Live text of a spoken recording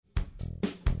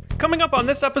Coming up on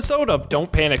this episode of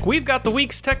Don't Panic, we've got the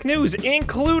week's tech news,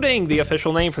 including the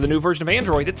official name for the new version of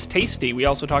Android. It's Tasty. We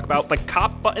also talk about the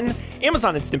Cop button,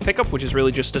 Amazon Instant Pickup, which is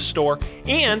really just a store,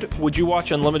 and would you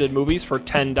watch unlimited movies for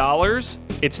 $10?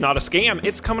 It's not a scam.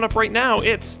 It's coming up right now.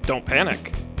 It's Don't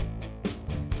Panic.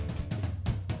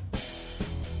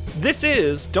 This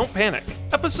is Don't Panic,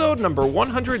 episode number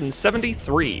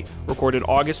 173, recorded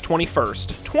August 21st,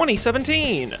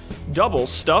 2017. Double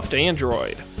stuffed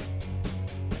Android.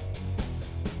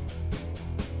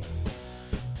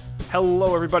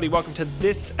 Hello, everybody. Welcome to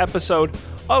this episode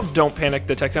of Don't Panic,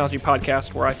 the technology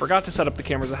podcast, where I forgot to set up the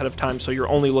cameras ahead of time, so you're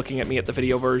only looking at me at the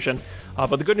video version.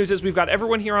 But the good news is we've got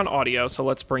everyone here on audio, so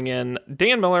let's bring in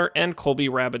Dan Miller and Colby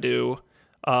Rabideau,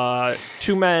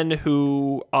 two men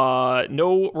who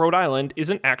know Rhode Island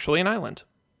isn't actually an island.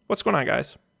 What's going on,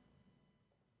 guys?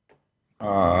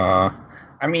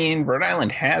 Rhode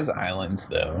Island has islands,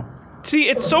 though. See,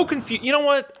 it's so confusing. You know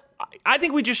what? I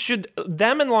think we just should,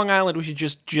 them and Long Island, we should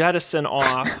just jettison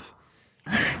off.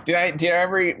 Did I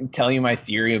ever tell you my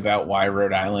theory about why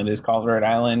Rhode Island is called Rhode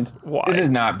Island? Why?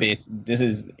 This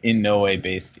is in no way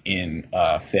based in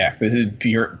fact. This is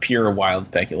pure wild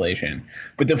speculation.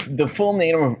 But the full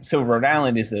name of Rhode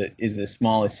Island is the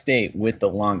smallest state with the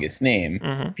longest name.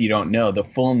 Mm-hmm. If you don't know, the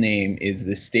full name is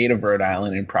the state of Rhode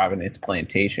Island and Providence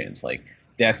Plantations. Like,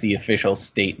 that's the official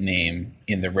state name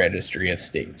in the Registry of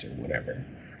States or whatever.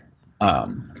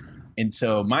 And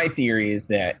so my theory is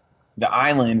that the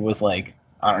island was like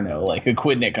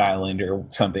Aquidneck Island or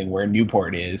something where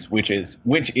Newport is, which is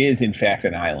in fact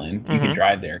an island. You can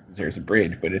drive there because there's a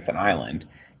bridge, but it's an island.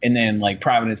 And then like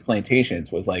Providence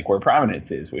Plantations was like where Providence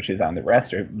is, which is on the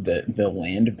rest of the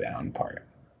land bound part.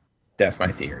 That's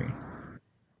my theory.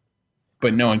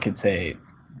 But no one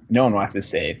wants to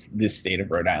say it's this state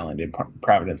of Rhode Island and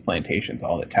Providence Plantations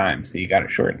all the time. So you got to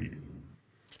shorten it.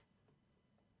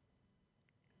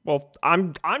 Well,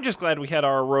 I'm just glad we had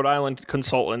our Rhode Island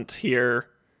consultant here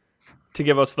to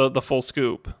give us the full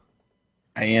scoop.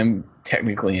 I am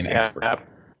technically an expert.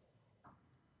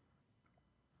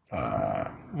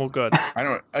 Well, good. I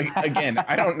don't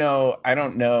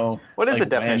know. What is the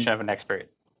definition of an expert?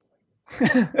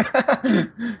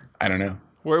 I don't know.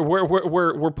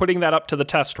 We're putting that up to the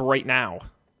test right now.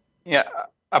 Yeah,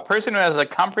 a person who has a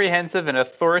comprehensive and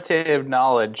authoritative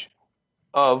knowledge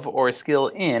of or skill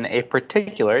in a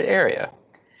particular area.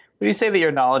 Would you say that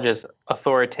your knowledge is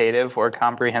authoritative or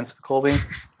comprehensive, Colby?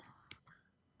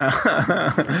 I'm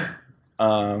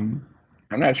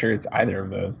not sure it's either of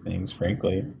those things,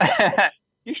 frankly.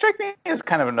 You strike me as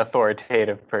kind of an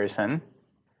authoritative person.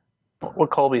 What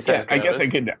Colby says. Yeah, I guess I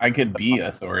could be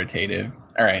authoritative.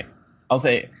 All right, I'll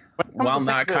say while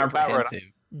not comprehensive,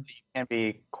 you can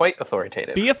be quite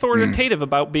authoritative. Be authoritative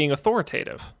about being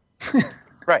authoritative.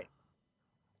 Right.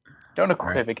 Don't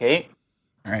equivocate.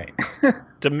 All right.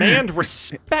 Demand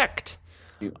respect.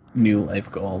 New life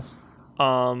goals.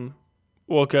 Well,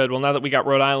 good. Well, now that we got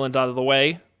Rhode Island out of the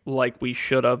way, like we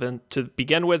should have, and to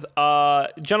begin with,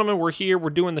 gentlemen, we're here.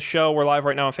 We're doing the show. We're live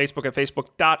right now on Facebook at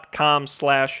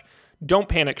facebook.com/Don't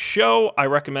Panic Show. I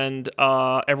recommend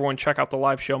everyone check out the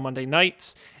live show Monday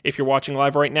nights. If you're watching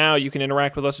live right now, you can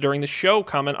interact with us during the show.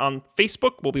 Comment on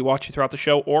Facebook. We'll be watching throughout the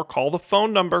show, or call the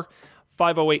phone number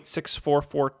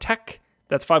 508-644-TECH.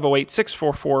 That's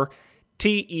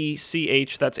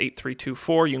 508-644-TECH. That's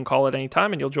 8324. You can call at any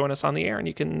time, and you'll join us on the air, and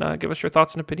you can give us your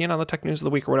thoughts and opinion on the tech news of the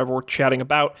week or whatever we're chatting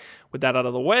about. With that out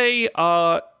of the way,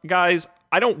 guys,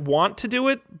 I don't want to do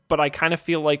it, but I kind of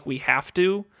feel like we have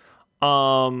to.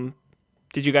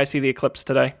 Did you guys see the eclipse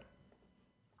today?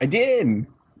 I did.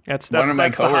 That's one of my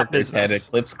the hot coworkers business. had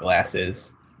eclipse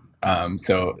glasses.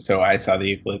 So I saw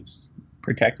the eclipse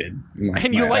protected.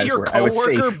 And you let your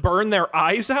coworker burn their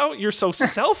eyes out? You're so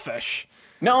selfish.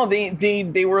 No,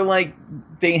 they were like,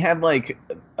 they had like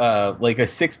a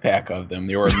 6-pack of them.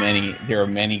 There were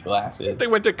many glasses. They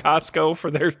went to Costco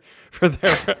for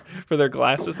their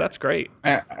glasses. That's great.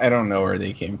 I don't know where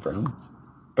they came from,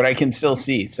 but I can still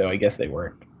see, so I guess they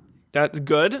work. That's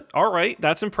good. All right,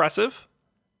 that's impressive.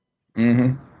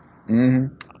 Did you see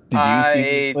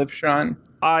the eclipse, Sean?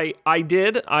 I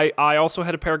did. I also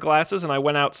had a pair of glasses, and I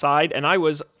went outside, and I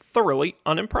was thoroughly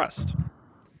unimpressed.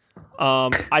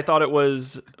 I thought it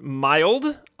was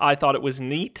mild. I thought it was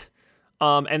neat.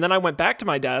 And then I went back to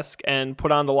my desk and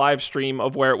put on the live stream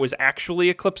of where it was actually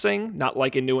eclipsing, not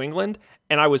like in New England.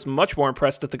 And I was much more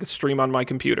impressed at the stream on my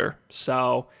computer.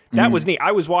 So that was neat.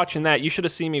 I was watching that. You should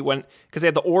have seen me because they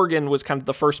had the Oregon was kind of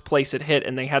the first place it hit,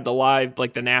 and they had the live,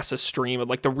 like the NASA stream of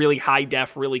like the really high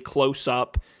def, really close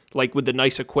up, like with the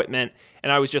nice equipment.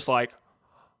 And I was just like,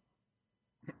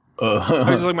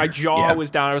 I was like, my jaw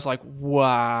was down. I was like,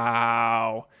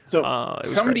 wow. So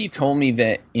somebody told me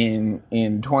that in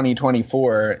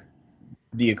 2024,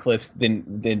 the eclipse,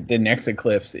 the next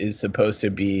eclipse is supposed to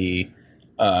be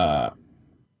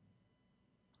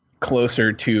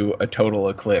closer to a total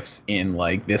eclipse in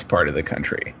like this part of the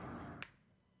country.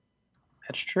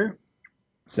 That's true.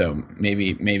 So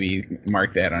maybe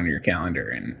mark that on your calendar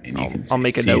and you can I'll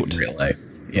make a see note it in real life.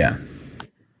 Yeah.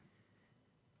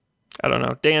 I don't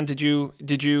know. Dan, did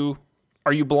you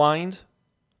are you blind?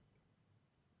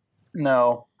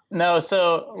 No.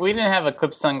 So we didn't have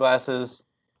eclipse sunglasses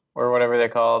or whatever they're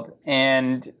called.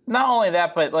 And not only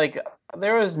that, but like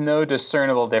there was no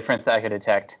discernible difference that I could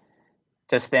detect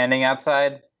just standing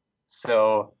outside.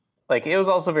 So like it was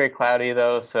also very cloudy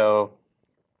though. So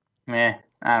I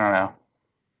don't know.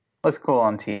 Looks cool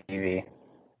on TV.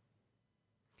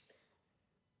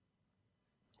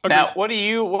 Okay. Now, what do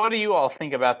you all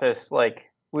think about this?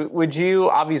 Like, would you,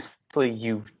 obviously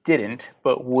you didn't,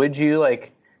 but would you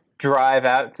like drive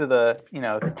out to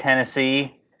to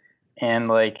Tennessee and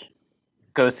like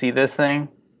go see this thing?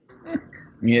 I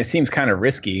mean, it seems kind of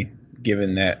risky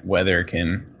given that weather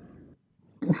can.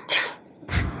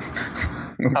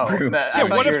 What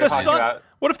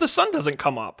if the sun doesn't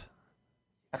come up?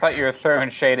 I thought you were throwing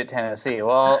shade at Tennessee.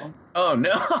 Well, oh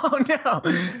no,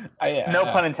 no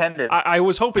pun intended. I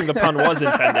was hoping the pun was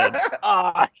intended.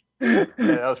 Yeah,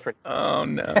 that was pretty. Oh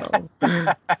no.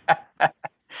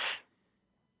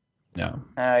 No.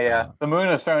 Yeah, the moon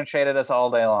is throwing shade at us all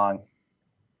day long.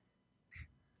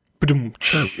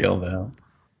 Real though.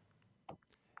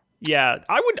 Yeah,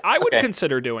 I would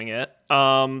consider doing it.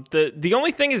 The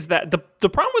only thing is that the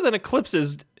problem with an eclipse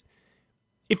is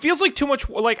it feels like too much.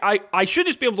 Like I should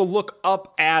just be able to look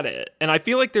up at it, and I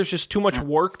feel like there's just too much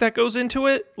work that goes into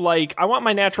it. Like I want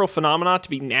my natural phenomena to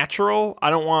be natural. I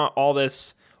don't want all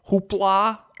this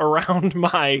hoopla around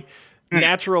my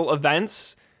natural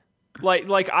events.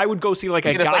 Like I would go see like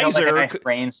a geyser. Like a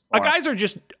a geyser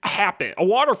just happen. A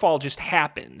waterfall just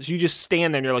happens. You just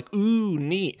stand there and you're like, ooh,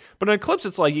 neat. But an eclipse,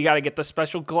 it's like you got to get the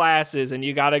special glasses and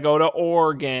you got to go to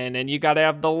Oregon and you got to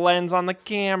have the lens on the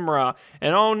camera.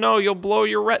 And oh no, you'll blow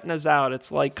your retinas out.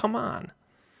 It's like, come on.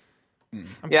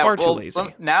 I'm far too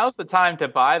lazy. Now's the time to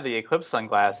buy the eclipse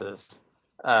sunglasses.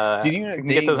 Did you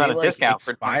get those on a discount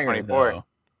for 2024?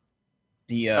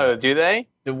 Do they?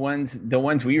 The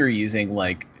ones we were using,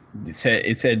 like. It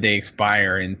said they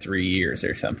expire in 3 years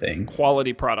or something.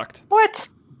 Quality product. What?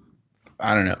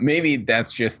 I don't know. Maybe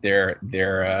that's just their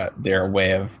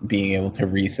way of being able to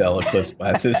resell eclipse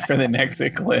glasses for the next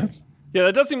eclipse. Yeah,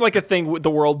 that does seem like a thing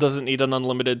the world doesn't need an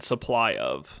unlimited supply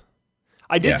of.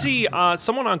 I did see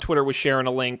someone on Twitter was sharing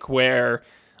a link where,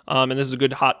 and this is a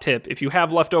good hot tip, if you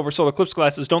have leftover solar eclipse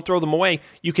glasses, don't throw them away.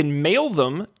 You can mail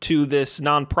them to this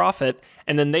nonprofit,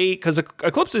 and then because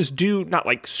eclipses do not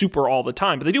like super all the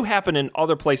time, but they do happen in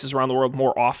other places around the world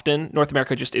more often. North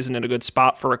America just isn't in a good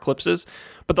spot for eclipses,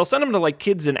 but they'll send them to like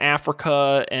kids in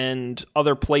Africa and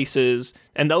other places,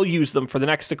 and they'll use them for the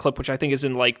next eclipse, which I think is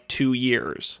in like 2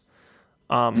 years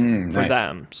for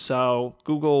them. So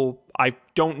Google, I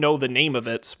don't know the name of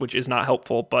it, which is not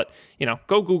helpful, but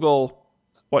go Google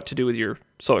what to do with your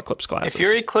solar eclipse glasses. If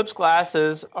your eclipse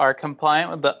glasses are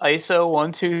compliant with the ISO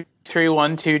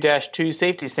 12312-2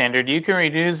 safety standard, you can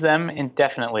reuse them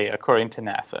indefinitely, according to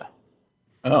NASA.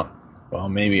 Oh, well,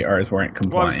 maybe ours weren't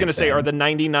compliant. Well, I was going to say, are the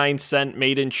 99-cent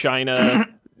made in China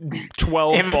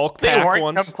 12 bulk pack they weren't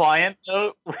ones compliant,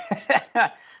 though?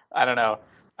 I don't know.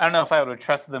 I don't know if I would have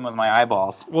trusted them with my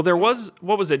eyeballs. Well, there was,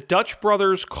 what was it, Dutch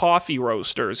Brothers Coffee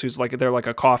Roasters, they're like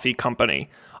a coffee company.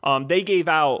 They gave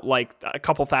out like a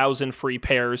couple thousand free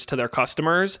pairs to their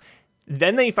customers.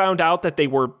 Then they found out that they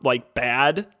were like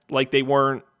bad, like they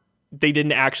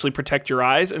didn't actually protect your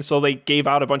eyes, and so they gave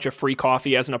out a bunch of free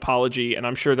coffee as an apology, and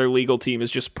I'm sure their legal team is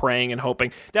just praying and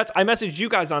hoping. I messaged you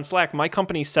guys on Slack. My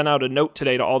company sent out a note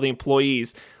today to all the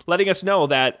employees letting us know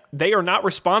that they are not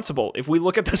responsible if we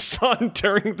look at the sun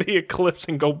during the eclipse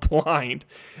and go blind.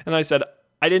 And I said,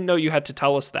 I didn't know you had to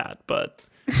tell us that, but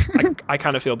I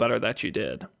kind of feel better that you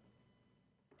did.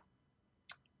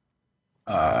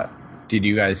 Did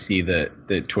you guys see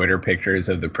the Twitter pictures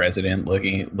of the president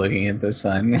looking at the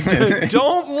sun?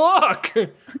 Don't look.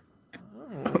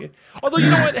 Although, you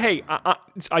know what? Hey,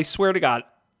 I swear to God,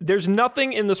 there's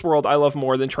nothing in this world I love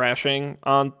more than trashing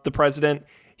on the president.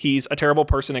 He's a terrible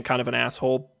person and kind of an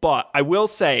asshole. But I will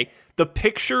say the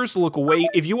pictures look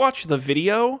if you watch the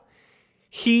video,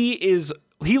 he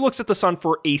looks at the sun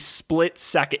for a split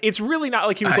second. It's really not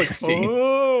like he was like,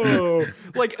 oh,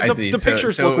 like the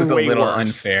pictures look way worse. So it was a little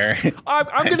unfair.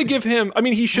 I'm going to give him, I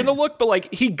mean, he shouldn't have looked, but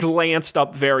like he glanced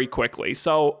up very quickly.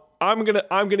 So I'm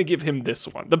gonna give him this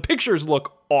one. The pictures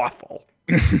look awful.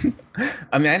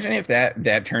 Imagine if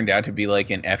that turned out to be like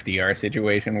an FDR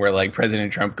situation where like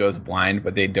President Trump goes blind,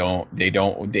 but they put a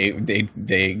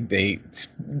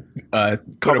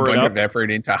bunch of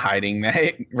effort into hiding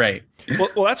that. Right.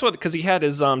 Well, that's what, because he had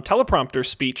his teleprompter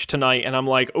speech tonight, and I'm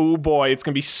like, oh boy, it's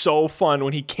gonna be so fun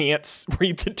when he can't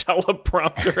read the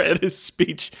teleprompter at his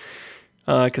speech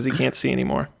because he can't see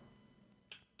anymore.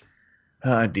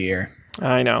 Oh dear.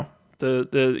 I know.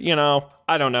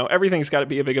 I don't know. Everything's got to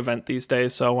be a big event these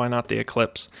days, so why not the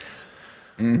eclipse?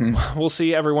 Mm-hmm. We'll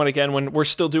see everyone again when we're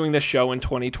still doing this show in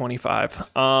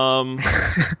 2025.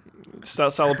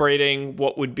 Celebrating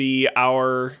what would be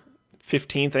our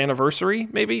 15th anniversary,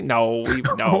 maybe? No,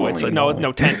 it's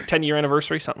 10-year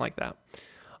anniversary, something like that.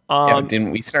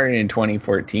 Didn't we start in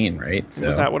 2014, right? So.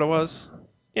 Was that what it was?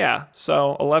 Yeah.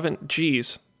 So 11.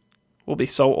 Geez, we'll be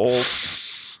so old.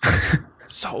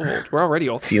 So old. We're already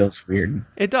old. Feels weird.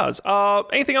 It does.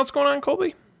 Anything else going on,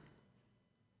 Colby?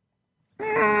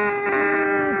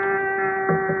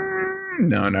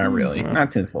 No, not really.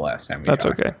 Not since the last time we That's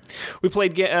talked. okay. We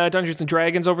played Dungeons and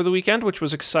Dragons over the weekend, which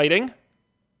was exciting.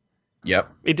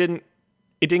 Yep. It didn't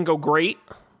go great,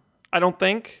 I don't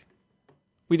think.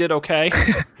 We did okay.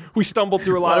 We stumbled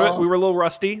through a lot of it. We were a little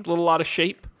rusty, a little out of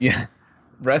shape. Yeah.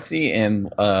 Rusty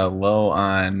and low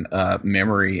on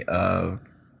memory of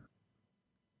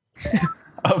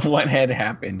of what had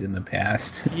happened in the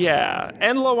past. Yeah,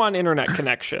 and low on internet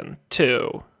connection,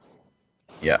 too.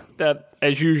 Yeah. That,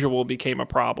 as usual, became a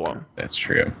problem. That's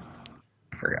true.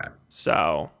 I forgot.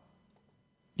 So,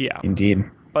 yeah. Indeed.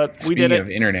 But Speaking we did it. of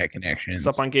internet connections.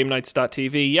 It's up on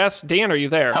GameNights.tv. Yes, Dan, are you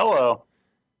there? Hello.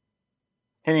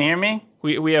 Can you hear me?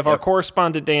 We have our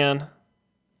correspondent, Dan,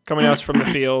 coming to us from the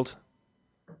field.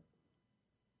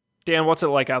 Dan, what's it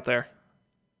like out there?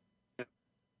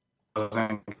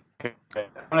 I'm going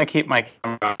to keep my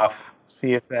camera off,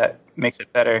 see if that makes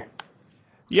it better.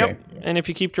 Yep, Okay. and if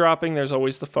you keep dropping, there's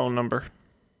always the phone number.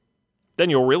 Then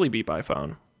you'll really be by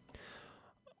phone.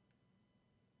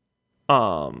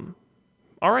 All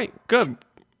right, good.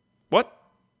 What?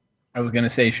 I was going to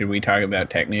say, should we talk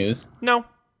about tech news? No,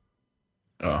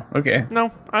 Oh, okay.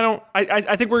 no, I don't.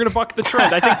 I think we're going to buck the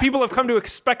trend. I think people have come to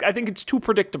expect. I think it's too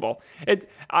predictable.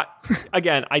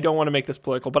 Again, I don't want to make this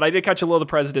political, but I did catch a little of the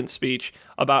president's speech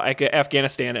about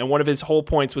Afghanistan, and one of his whole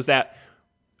points was that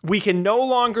we can no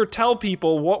longer tell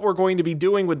people what we're going to be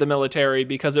doing with the military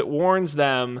because it warns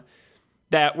them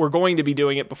that we're going to be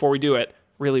doing it before we do it.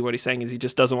 Really, what he's saying is he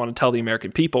just doesn't want to tell the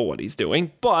American people what he's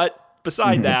doing. But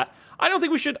beside that, I don't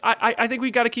think we should. I think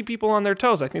we got to keep people on their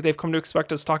toes. I think they've come to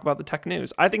expect us to talk about the tech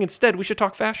news. I think instead we should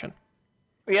talk fashion.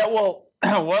 Yeah, well,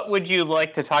 what would you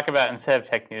like to talk about instead of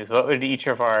tech news? What would each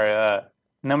of our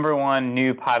number one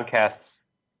new podcasts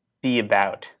be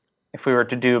about if we were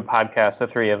to do a podcast, the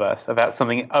three of us, about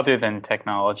something other than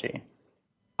technology?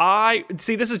 I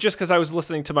see. This is just because I was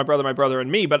listening to my brother,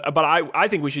 and me. But I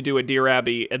think we should do a Dear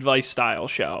Abby advice style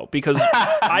show because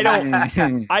I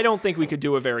don't think we could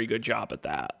do a very good job at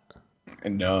that.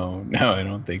 No, I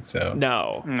don't think so.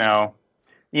 No.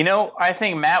 You know, I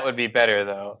think Matt would be better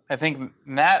though. I think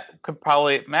Matt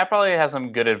probably has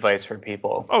some good advice for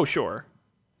people. Oh, sure.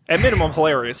 At minimum,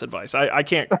 hilarious advice. I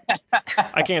can't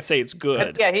say it's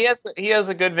good. Yeah, he has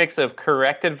a good mix of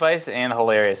correct advice and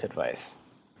hilarious advice.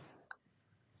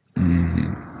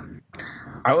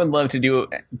 I would love to do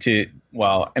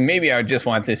and maybe I would just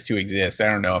want this to exist. I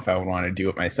don't know if I would want to do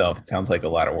it myself. It sounds like a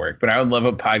lot of work, but I would love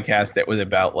a podcast that was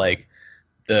about like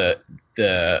the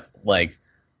like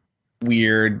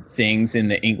weird things in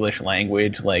the English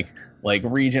language, like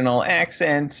regional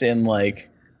accents and like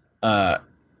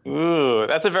ooh,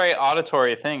 that's a very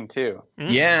auditory thing too.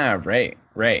 Yeah, right.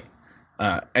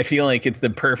 I feel like it's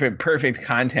the perfect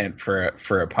content for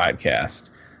a podcast.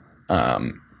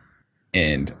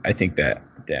 And I think that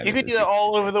you could do that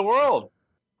all over the world.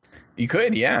 You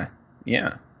could, yeah.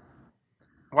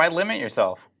 Why limit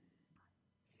yourself?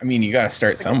 I mean, you got to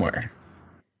start somewhere.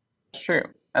 That's true.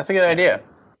 That's a good idea.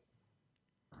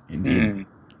 Indeed.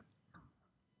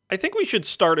 I think we should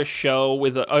start a show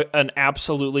with an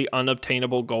absolutely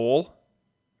unobtainable goal.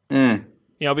 You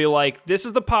know, be like, this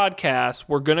is the podcast.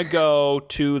 We're going to go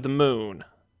to the moon.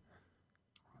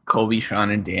 Colby,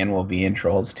 Sean, and Dan will be in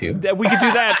Trolls too. We could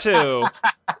do that too.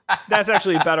 That's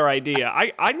actually a better idea.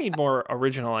 I need more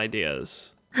original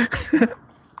ideas. I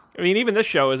mean, even this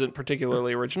show isn't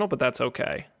particularly original, but that's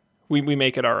okay. We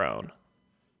make it our own.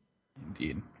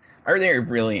 Indeed. Are there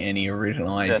really any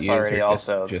original ideas? Already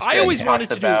also. Just I always wanted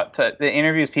to about the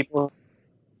interviews people.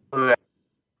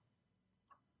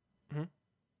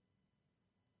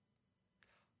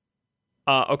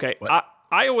 Okay.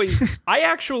 I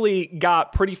actually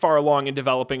got pretty far along in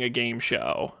developing a game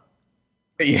show.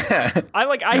 Yeah.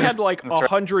 I had like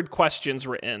 100 questions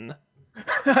written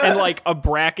and like a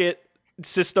bracket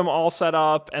system all set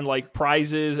up and like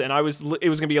prizes, and it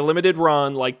was gonna be a limited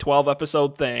run, like 12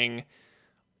 episode thing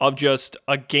of just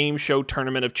a game show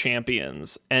tournament of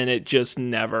champions, and it just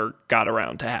never got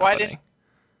around to happening.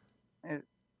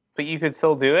 But you could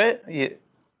still do it?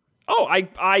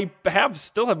 I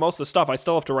still have most of the stuff. I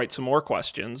still have to write some more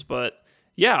questions, but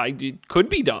yeah, it could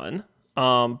be done.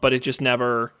 But it just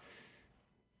never,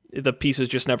 the pieces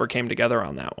just never came together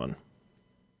on that one.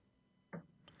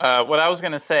 What I was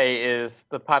going to say is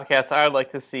the podcast I would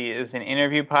like to see is an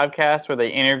interview podcast where they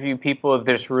interview people with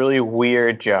just really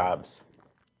weird jobs.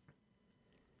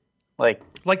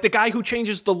 Like the guy who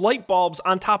changes the light bulbs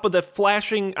on top of the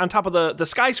the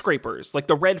skyscrapers, like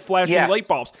the red flashing light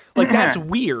bulbs. Like, that's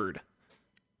weird.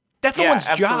 That's someone's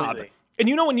job. And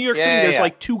in New York City, there's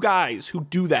like 2 guys who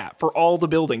do that for all the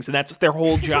buildings, and that's their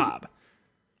whole job.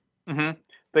 Mm-hmm.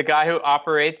 The guy who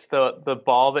operates the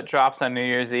ball that drops on New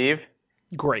Year's Eve.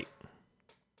 Great.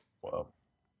 Whoa.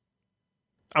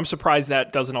 I'm surprised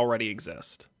that doesn't already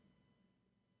exist.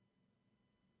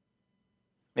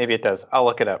 Maybe it does. I'll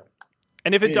look it up.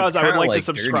 And if it does, I would like to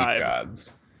subscribe. Dirty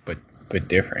jobs, but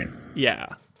different. Yeah.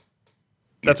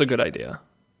 That's a good idea.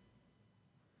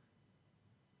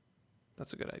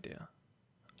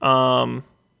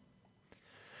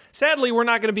 Sadly, we're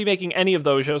not going to be making any of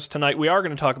those shows tonight. We are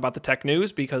going to talk about the tech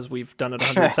news because we've done it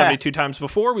 172 times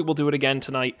before. We will do it again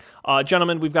tonight.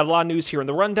 Gentlemen, we've got a lot of news here in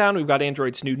the rundown. We've got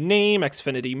Android's new name,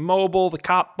 Xfinity Mobile, the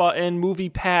cop button, Movie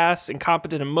Pass,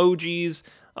 incompetent emojis.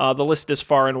 The list is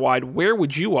far and wide. Where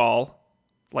would you all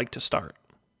like to start?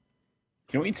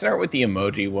 Can we start with the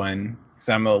emoji one? Because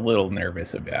I'm a little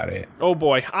nervous about it. Oh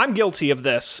boy, I'm guilty of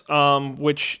this,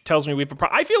 which tells me we have a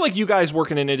problem. I feel like you guys work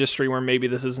in an industry where maybe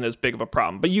this isn't as big of a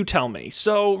problem, but you tell me.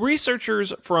 So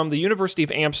researchers from the University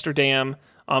of Amsterdam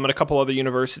and a couple other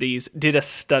universities did a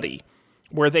study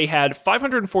where they had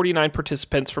 549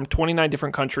 participants from 29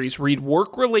 different countries read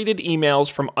work-related emails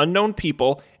from unknown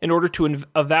people in order to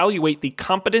evaluate the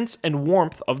competence and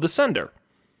warmth of the sender.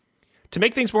 To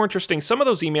make things more interesting, some of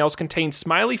those emails contained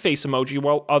smiley face emoji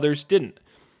while others didn't.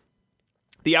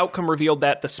 The outcome revealed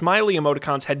that the smiley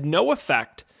emoticons had no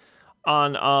effect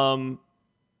on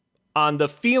the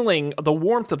feeling, the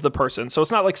warmth of the person. So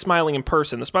it's not like smiling in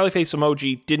person. The smiley face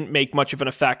emoji didn't make much of an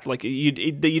effect. Like you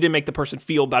didn't make the person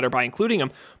feel better by including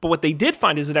them. But what they did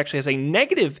find is it actually has a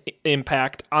negative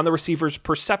impact on the receiver's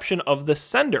perception of the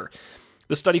sender.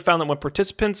 The study found that when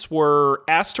participants were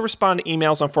asked to respond to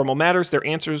emails on formal matters, their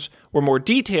answers were more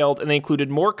detailed and they included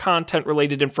more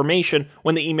content-related information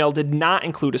when the email did not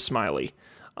include a smiley.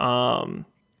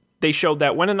 They showed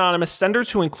that when anonymous, senders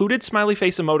who included smiley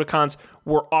face emoticons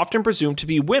were often presumed to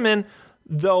be women,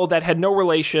 though that had no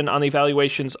relation on the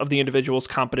evaluations of the individual's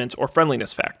competence or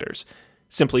friendliness factors.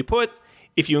 Simply put,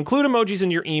 if you include emojis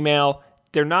in your email,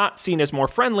 they're not seen as more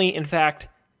friendly. In fact,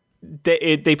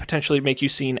 they potentially make you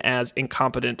seen as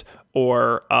incompetent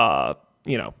or,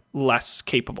 less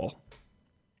capable.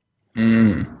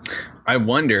 I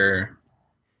wonder.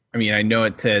 I mean, I know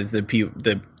it says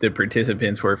the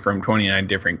participants were from 29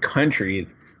 different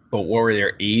countries, but what were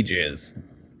their ages?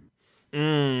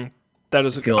 That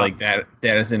is. I feel like that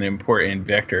is an important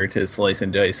vector to slice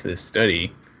and dice this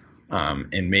study.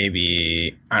 And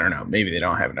maybe, I don't know, maybe they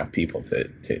don't have enough people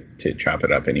to chop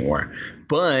it up anymore.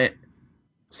 But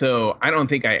so I don't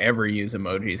think I ever use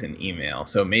emojis in email.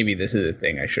 So maybe this is a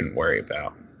thing I shouldn't worry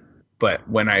about. But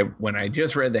when I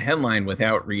just read the headline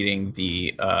without reading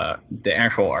the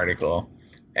actual article,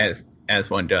 as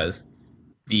one does,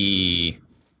 I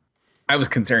was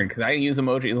concerned because I use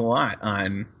emojis a lot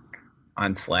on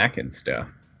Slack and stuff.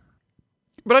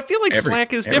 But I feel like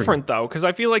Slack is different though, because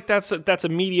I feel like that's a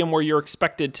medium where you're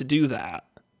expected to do that.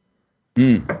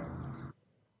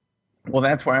 Well,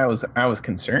 that's why I was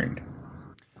concerned.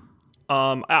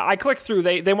 I clicked through.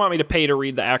 They want me to pay to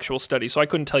read the actual study, so I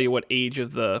couldn't tell you what age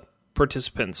of the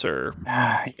participants are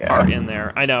in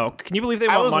there. I know. Can you believe they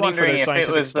want money for their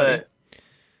scientific study?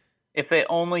 If they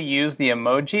only use the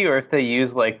emoji, or if they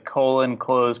use like colon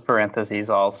close parentheses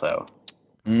also.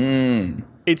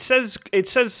 It says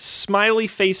smiley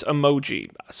face emoji,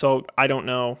 so I don't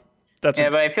know. But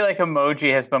I feel like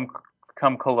emoji has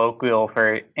become colloquial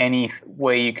for any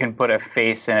way you can put a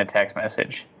face in a text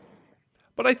message.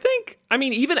 But I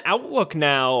mean, even Outlook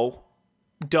now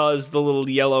does the little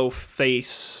yellow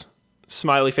face,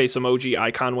 smiley face emoji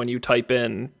icon when you type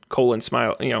in colon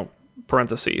smile,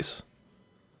 parentheses.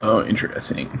 Oh,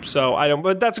 interesting. So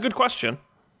but that's a good question.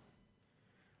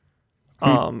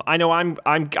 I know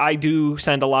I do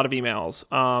send a lot of emails,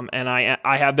 and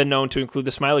I have been known to include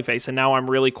the smiley face, and now I'm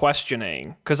really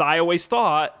questioning because I always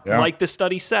thought, like the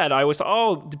study said, I always thought,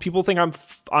 oh, do people think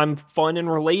I'm fun and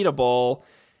relatable,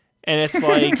 and it's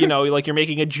like like you're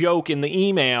making a joke in the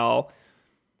email,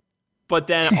 but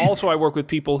then also I work with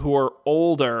people who are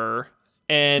older,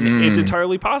 and it's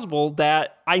entirely possible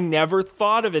that I never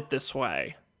thought of it this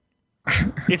way.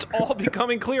 It's all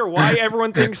becoming clear why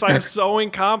everyone thinks I'm so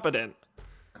incompetent.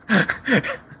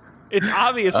 It's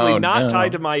obviously not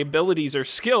tied to my abilities or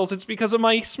skills. It's because of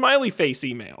my smiley face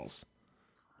emails.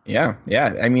 Yeah.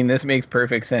 I mean, this makes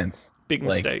perfect sense. Big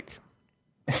mistake.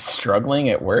 Struggling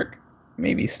at work?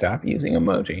 Maybe stop using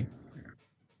emoji.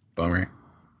 Bummer.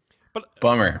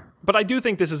 But I do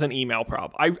think this is an email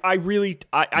problem.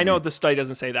 I know the study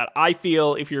doesn't say that. I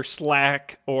feel if you're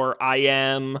Slack or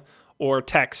IM or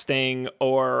texting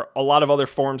or a lot of other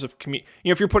forms of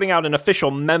if you're putting out an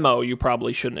official memo, you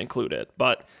probably shouldn't include it.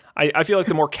 But I feel like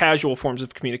the more casual forms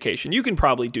of communication, you can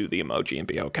probably do the emoji and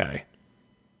be okay.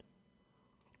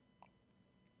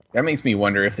 That makes me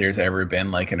wonder if there's ever been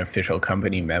like an official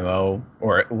company memo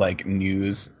or like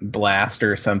news blast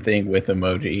or something with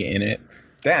emoji in it.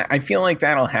 I feel like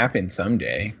that'll happen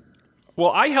someday.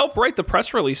 Well, I help write the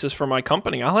press releases for my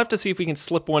company. I'll have to see if we can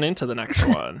slip one into the next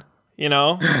one.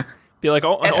 Be like,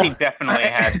 he definitely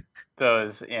had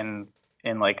those in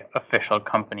like official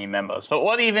company memos. But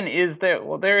what even is there?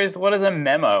 Well, what is a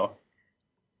memo?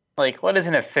 Like, what is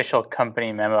an official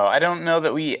company memo? I don't know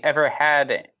that we ever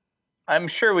had. I'm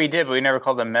sure we did, but we never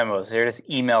called them memos. They're just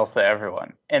emails to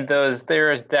everyone. And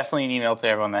there is definitely an email to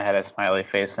everyone that had a smiley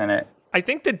face in it. I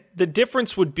think that the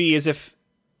difference would be is if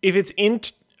it's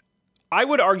I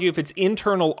would argue if it's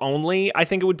internal only, I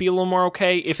think it would be a little more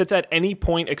okay. If it's at any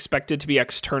point expected to be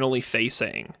externally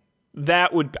facing, I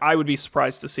would be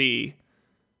surprised to see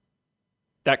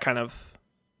that kind of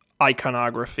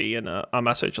iconography in a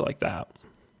message like that.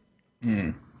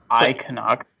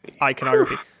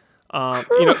 Iconography.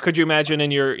 Could you imagine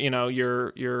in your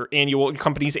your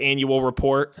company's annual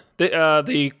report the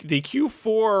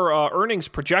Q4 earnings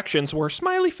projections were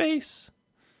smiley face.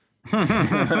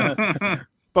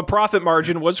 But profit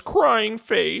margin was crying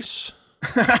face.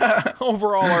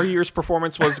 Overall, our year's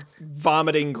performance was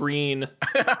vomiting green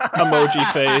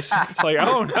emoji face. It's like,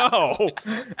 oh no.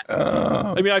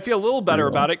 I mean, I feel a little better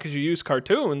about it because you use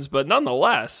cartoons, but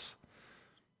nonetheless.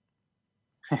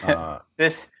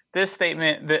 This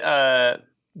statement,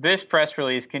 this press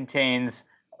release contains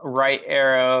right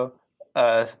arrow,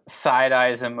 side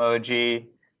eyes emoji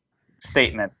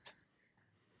statements.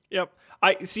 Yep.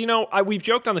 We've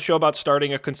joked on the show about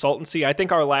starting a consultancy. I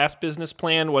think our last business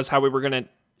plan was how we were going to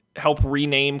help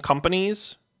rename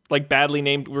companies, like badly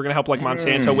named. We were going to help like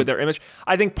Monsanto with their image.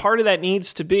 I think part of that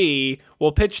needs to be,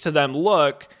 we'll pitch to them,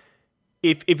 look,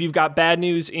 if you've got bad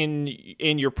news in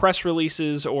your press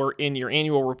releases or in your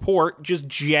annual report, just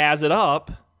jazz it up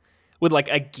with like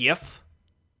a GIF.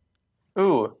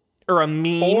 Ooh. Or a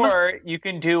meme. Or you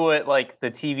can do what like the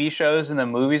TV shows and the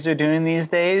movies are doing these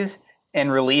days and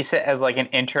release it as like an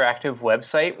interactive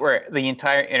website where the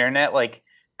entire internet like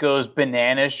goes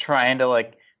bananas trying to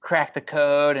like crack the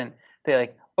code, and they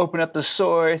like open up the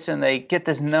source and they get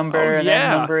this number, and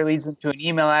that number leads them to an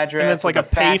email address. And it's like a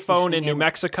payphone in New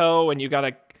Mexico, and you got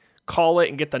to call it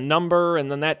and get the number,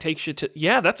 and then that takes you to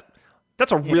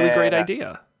that's a really great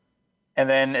idea. And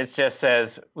then it just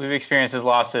says, we've experienced his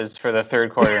losses for the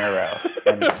third quarter in a row.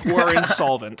 And we're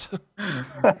insolvent.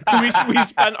 we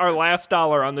spent our last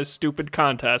dollar on this stupid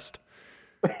contest.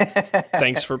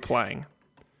 Thanks for playing.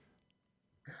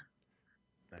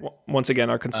 Nice. Once again,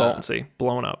 our consultancy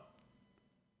blown up.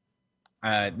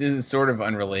 This is sort of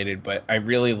unrelated, but I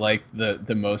really liked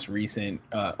the most recent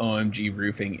OMG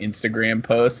Roofing Instagram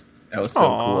post. That was so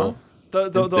cool.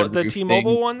 The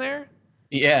T-Mobile one there?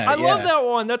 Yeah, I love that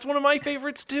one. That's one of my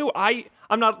favorites too.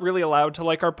 I'm not really allowed to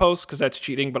like our posts because that's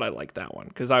cheating, but I like that one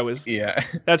because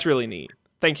that's really neat.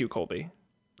 Thank you, Colby.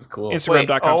 It's cool.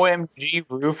 Instagram.com. OMG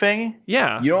Roofing?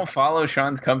 Yeah. You don't follow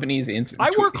Sean's company's Instagram?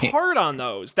 I work hard on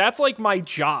those. That's like my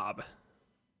job.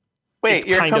 Wait,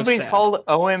 your company's called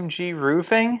OMG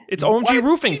Roofing? It's OMG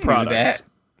Roofing Products.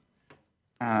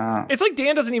 It's like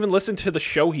Dan doesn't even listen to the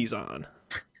show he's on.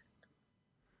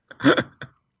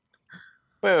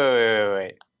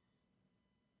 Wait.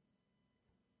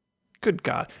 Good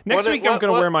God. Next week I'm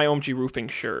going to wear my OMG Roofing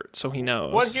shirt, so he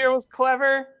knows. What year was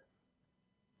Clever?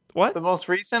 What? The most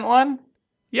recent one?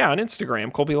 Yeah, on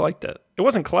Instagram. Colby liked it. It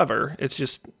wasn't clever. It's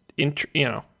just, I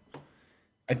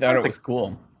thought it was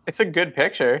cool. It's a good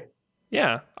picture.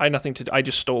 Yeah, I had nothing to do. I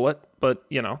just stole it, but,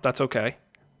 that's okay.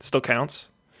 It still counts.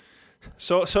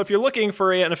 So if you're looking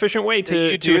for an efficient way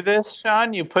Did you do this,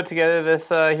 Sean? You put together this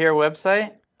here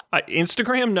website?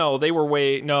 Instagram? No, they were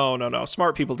no.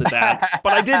 Smart people did that.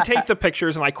 But I did take the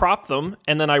pictures and I cropped them,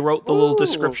 and then I wrote the little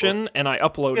description and I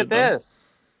uploaded Look at them. this.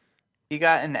 You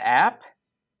got an app?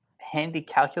 Handy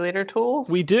calculator tools?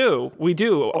 We do.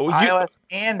 iOS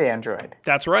and Android.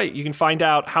 That's right. You can find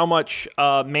out how much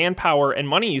manpower and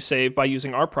money you save by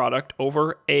using our product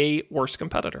over a worse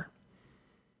competitor.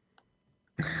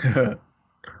 Oh,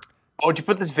 did you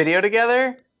put this video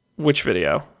together? Which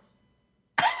video?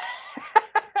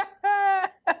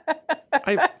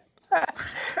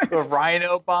 The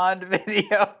Rhino Bond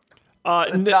video.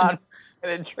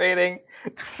 Non-penetrating,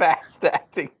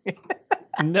 fast-acting.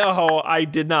 No, I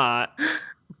did not.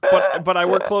 But I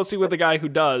work closely with the guy who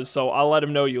does, so I'll let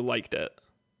him know you liked it.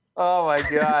 Oh my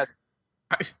god.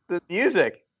 The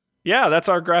music. Yeah, that's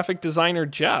our graphic designer,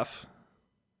 Jeff.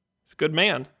 He's a good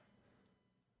man.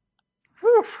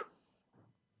 Whew.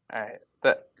 All right,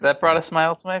 that brought a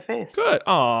smile to my face. Good.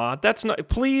 Aw, that's not.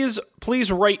 Please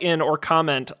write in or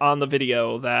comment on the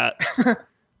video that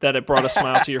it brought a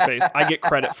smile to your face. I get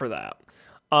credit for that.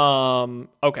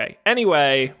 Okay.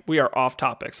 Anyway, we are off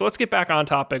topic. So let's get back on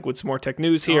topic with some more tech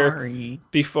news here. Sorry.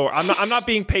 Before I'm not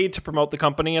being paid to promote the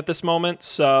company at this moment,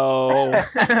 so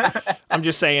I'm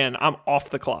just saying I'm off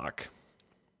the clock.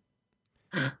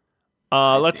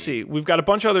 Let's see. We've got a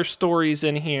bunch of other stories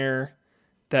in here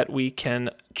that we can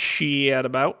chat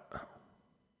about.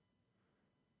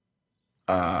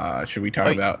 Should we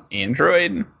talk about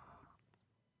Android?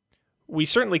 We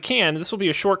certainly can. This will be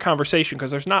a short conversation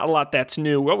because there's not a lot that's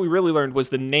new. What we really learned was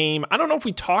the name. I don't know if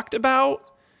we talked about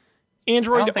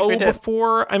Android O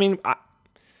before. I mean, I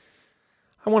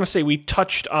want to say we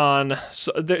touched on...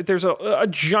 So there's a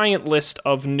giant list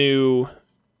of new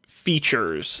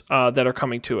features that are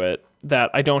coming to it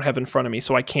that I don't have in front of me,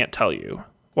 so I can't tell you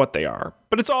what they are.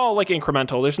 But it's all like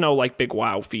incremental. There's no like big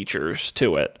wow features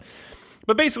to it.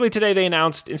 But basically today they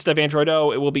announced instead of Android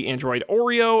O, it will be Android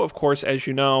Oreo. Of course, as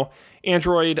you know,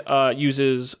 Android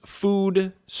uses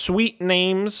food sweet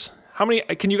names. How many?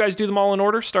 Can you guys do them all in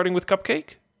order, starting with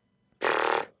Cupcake?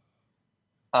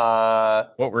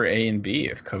 What were A and B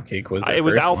if Cupcake was the It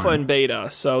was first Alpha one? and Beta,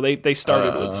 so they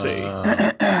started with C.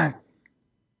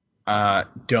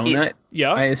 Donut,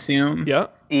 Yeah. I assume. Yeah.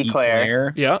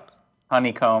 Eclair. Yeah.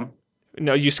 Honeycomb.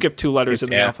 No, you skipped two letters in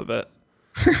the F. alphabet.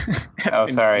 Oh,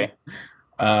 sorry.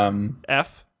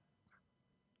 F.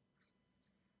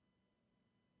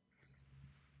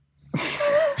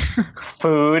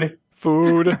 Food.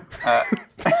 Food.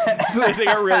 They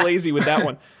got real lazy with that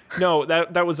one. No,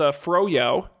 that was a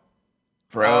Froyo.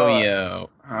 Froyo.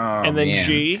 And then man.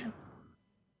 G.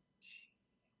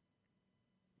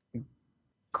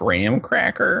 Graham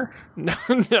cracker. No.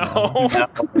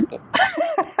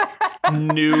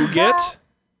 Nougat.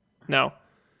 No.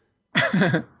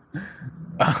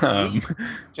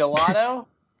 Gelato.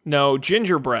 No,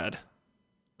 gingerbread.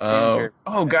 Oh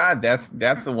God, that's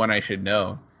the one I should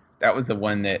know. That's the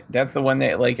one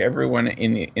that like everyone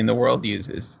in the world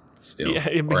uses still.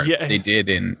 Yeah. They did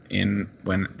in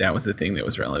when that was the thing that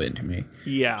was relevant to me.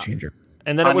 Yeah. Gingerbread.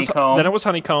 And then Honeycomb. it was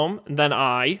honeycomb. And then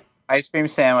I. Ice cream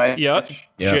sandwich. Yeah.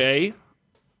 Yep. J.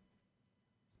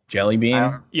 Jelly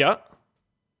bean. Yeah.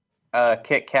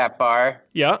 Kit Kat bar.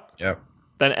 Yeah. Yep.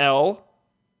 Then L.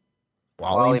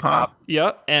 Lollipop.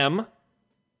 Yeah. M.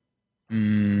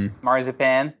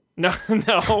 Marzipan. No.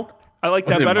 I like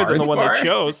that Was it better than the Mars one bar? they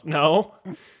chose. No.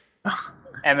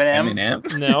 M&M. M&M.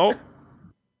 No.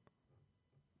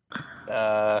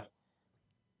 It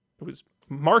was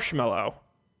marshmallow.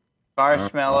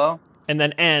 Marshmallow. And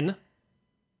then N.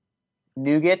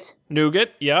 Nougat.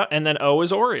 Nougat. Yeah. And then O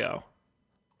is Oreo.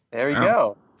 There we Wow.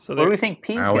 go. So What do we think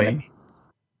P's gonna be?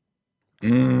 I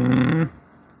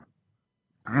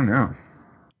don't know.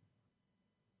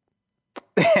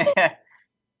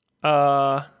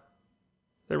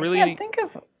 They're really I can't think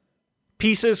of.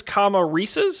 Pieces, comma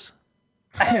Reese's.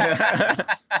 I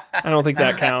don't think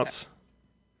that counts.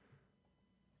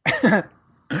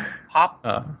 Pop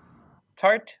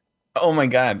tart. Oh my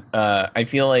God. I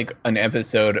feel like an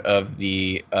episode of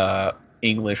the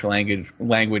English language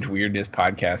weirdness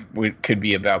podcast could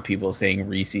be about people saying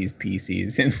Reese's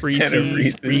Pieces instead of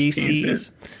Reese's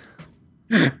Pieces.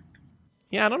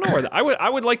 Yeah, I don't know where that. I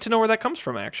would like to know where that comes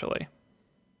from actually.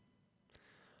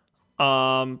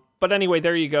 But anyway,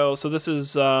 there you go. So this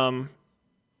is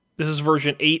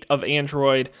version 8 of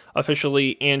Android,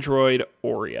 officially Android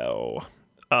Oreo.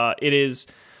 It is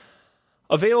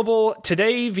available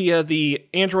today via the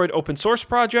Android open source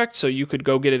project, so you could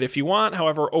go get it if you want.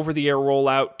 However, over-the-air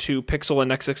rollout to Pixel and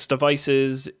Nexus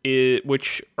devices,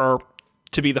 which are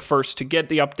to be the first to get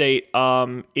the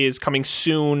update, is coming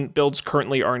soon. Builds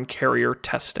currently are in carrier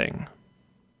testing.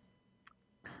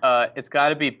 It's got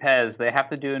to be Pez. They have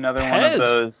to do another one Pez? of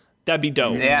those. That'd be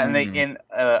dope. Yeah, and they in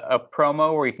a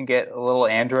promo where you can get a little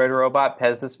Android robot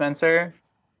Pez dispenser.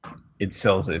 It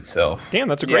sells itself. Damn,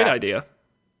 that's a great Yeah. idea.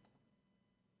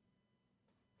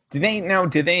 Do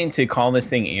they to call this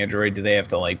thing Android, do they have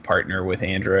to like partner with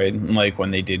Android? Like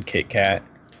when they did KitKat,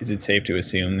 is it safe to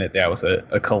assume that was a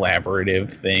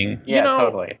collaborative thing? Yeah, You know,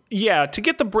 totally. Yeah, to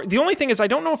get the only thing is I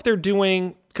don't know if they're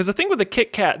doing, because the thing with the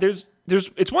KitKat, there's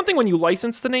it's one thing when you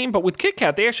license the name, but with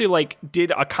KitKat they actually like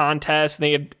did a contest. And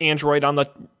they had Android on the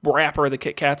wrapper of the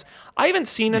KitKats. I haven't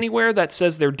seen anywhere that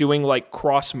says they're doing like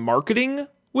cross marketing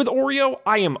with Oreo.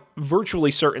 I am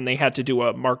virtually certain they had to do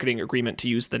a marketing agreement to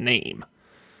use the name.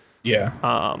 Yeah.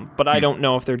 But I don't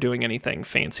know if they're doing anything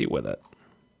fancy with it.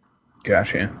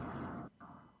 Gotcha.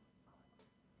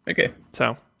 Okay.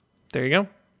 So there you go.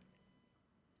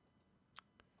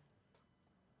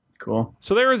 Cool.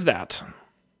 So there is that.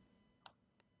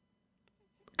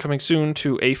 Coming soon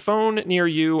to a phone near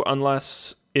you,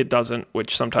 unless it doesn't,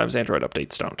 which sometimes Android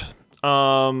updates don't.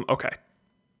 Okay.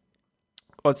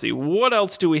 Let's see. What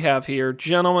else do we have here,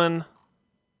 gentlemen?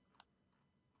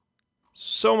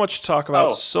 So much to talk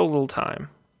about, so little time.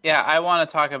 Yeah, I want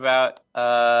to talk about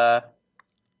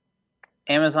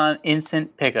Amazon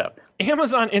Instant Pickup.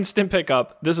 Amazon Instant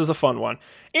Pickup. This is a fun one.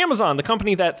 Amazon, the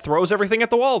company that throws everything at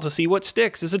the wall to see what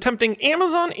sticks, is attempting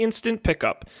Amazon Instant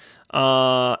Pickup.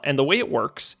 And the way it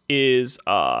works is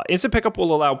Instant Pickup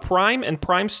will allow Prime and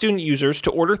Prime student users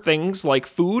to order things like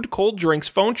food, cold drinks,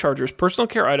 phone chargers, personal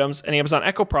care items, and Amazon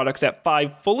Echo products at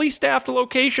 5 fully staffed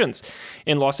locations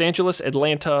in Los Angeles,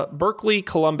 Atlanta, Berkeley,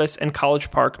 Columbus, and College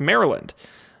Park, Maryland.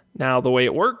 Now, the way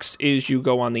it works is you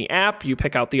go on the app, you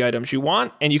pick out the items you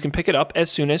want, and you can pick it up as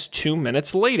soon as 2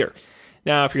 minutes later.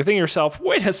 Now, if you're thinking to yourself,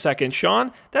 wait a second,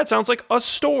 Sean, that sounds like a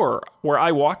store where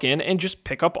I walk in and just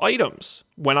pick up items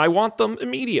when I want them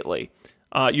immediately.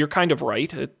 You're kind of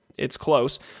right. It's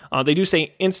close. They do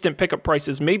say instant pickup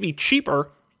prices may be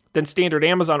cheaper than standard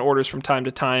Amazon orders from time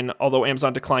to time, although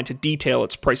Amazon declined to detail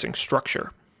its pricing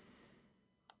structure.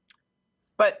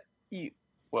 But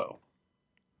whoa.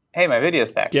 Hey, my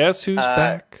video's back. Guess who's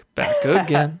back? Back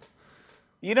again.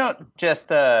 You don't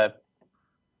just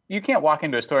you can't walk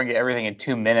into a store and get everything in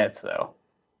 2 minutes, though.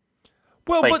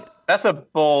 Well, but that's a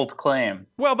bold claim.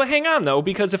 Well, but hang on, though,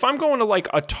 because if I'm going to, like,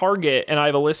 a Target and I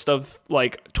have a list of,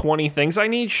 like, 20 things I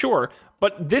need, sure.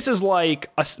 But this is, like,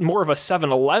 more of a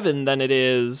 7-Eleven than it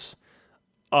is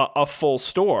a full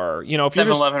store. You know, if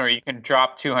 7-Eleven where you can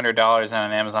drop $200 on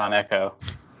an Amazon Echo.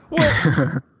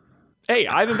 Well, hey,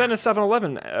 I haven't been to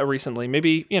 7-Eleven recently.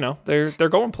 Maybe, you know, they're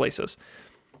going places.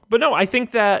 But no, I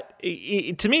think that,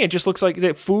 to me, it just looks like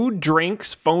that food,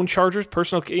 drinks, phone chargers,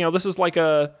 personal, you know, this is like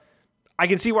I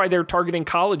can see why they're targeting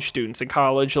college students in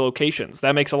college locations.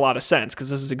 That makes a lot of sense because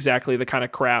this is exactly the kind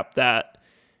of crap that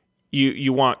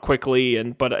you want quickly.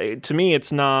 But to me,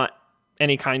 it's not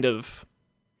any kind of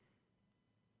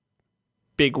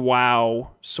big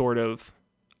wow sort of.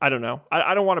 I don't know.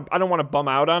 I don't want to bum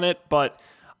out on it, but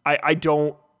I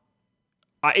don't.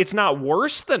 It's not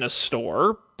worse than a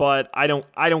store, but I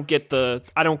don't get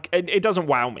it doesn't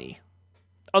wow me.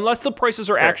 Unless the prices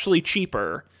are actually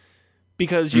cheaper,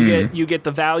 because you get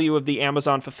the value of the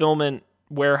Amazon fulfillment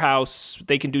warehouse.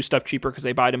 They can do stuff cheaper because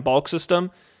they buy it in bulk system,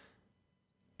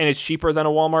 and it's cheaper than a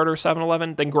Walmart or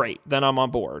 7-Eleven, then great. Then I'm on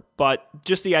board. But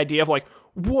just the idea of like,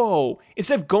 whoa,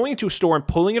 instead of going to a store and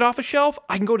pulling it off a shelf,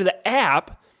 I can go to the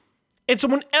app and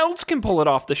someone else can pull it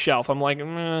off the shelf. I'm like,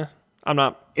 I'm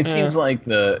not. It seems like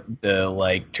the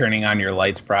like turning on your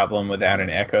lights problem without an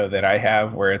Echo that I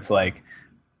have, where it's like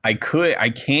I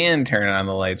can turn on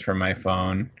the lights from my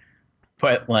phone,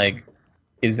 but like,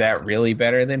 is that really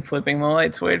better than flipping the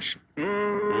light switch?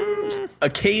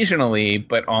 Occasionally,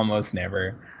 but almost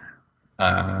never.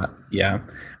 Yeah,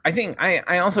 I think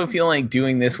I also feel like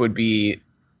doing this would be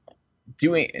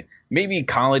maybe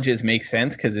colleges make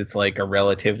sense because it's like a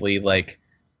relatively like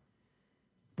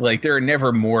there are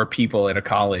never more people at a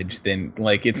college than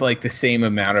like it's like the same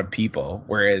amount of people,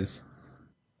 whereas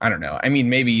I don't know, I mean,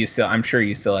 maybe I'm sure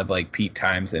you still have like peak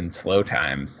times and slow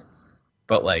times,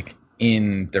 but like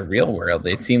in the real world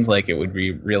it seems like it would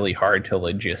be really hard to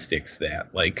logistics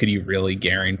that. Like, could you really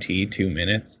guarantee 2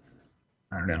 minutes?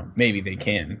 I don't know, maybe they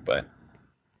can, but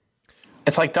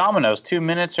it's like Domino's, 2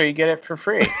 minutes or you get it for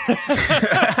free.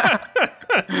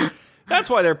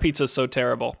 That's why their pizza's so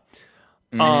terrible.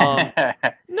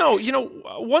 No, you know,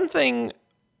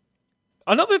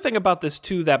 another thing about this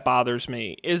too that bothers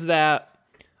me is that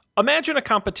imagine a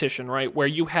competition, right, where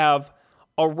you have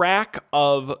a rack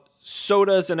of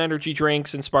sodas and energy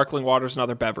drinks and sparkling waters and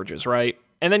other beverages, right?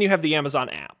 And then you have the Amazon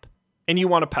app, and you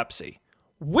want a Pepsi.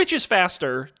 Which is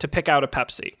faster to pick out a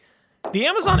Pepsi? The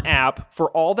Amazon app,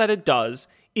 for all that it does,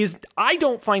 is I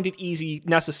don't find it easy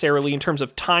necessarily in terms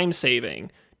of time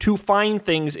saving to find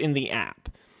things in the app.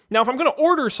 Now, if I'm going to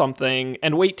order something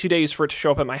and wait 2 days for it to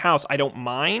show up at my house, I don't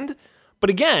mind. But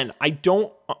again, I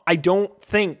don't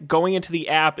think going into the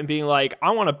app and being like,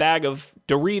 I want a bag of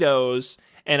Doritos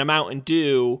and a Mountain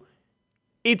Dew,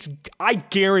 I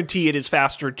guarantee it is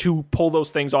faster to pull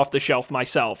those things off the shelf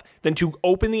myself than to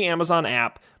open the Amazon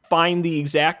app, find the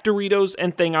exact Doritos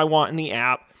and thing I want in the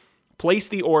app, place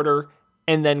the order,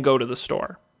 and then go to the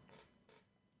store.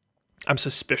 I'm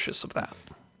suspicious of that.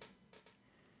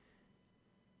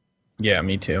 Yeah,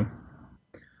 me too.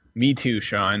 Me too,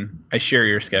 Sean. I share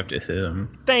your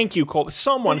skepticism. Thank you, Cole.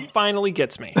 Someone finally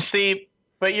gets me. See,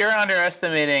 but you're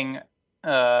underestimating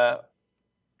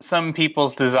some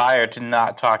people's desire to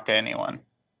not talk to anyone.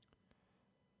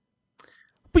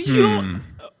 But you don't.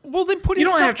 Well, then put in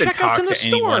self-checkouts in the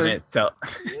store. Itself.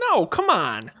 No, come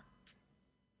on.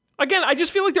 Again, I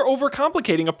just feel like they're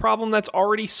overcomplicating a problem that's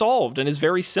already solved and is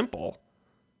very simple.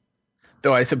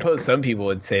 Though I suppose some people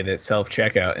would say that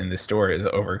self-checkout in the store is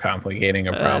overcomplicating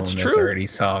a problem that's already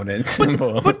solved and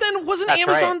simple. But then wasn't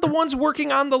Amazon the ones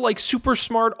working on the like super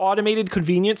smart automated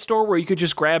convenience store where you could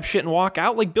just grab shit and walk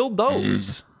out? Like build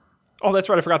those. Oh, that's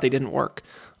right. I forgot they didn't work.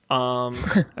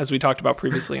 As we talked about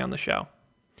previously on the show.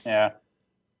 Yeah.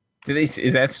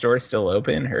 Is that store still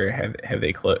open or have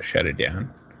they shut it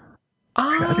down?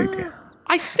 Shut it down.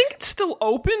 I think it's still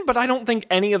open, but I don't think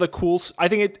any of the cool... I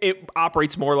think it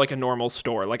operates more like a normal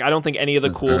store. Like, I don't think any of the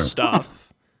cool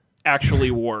stuff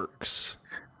actually works.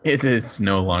 It's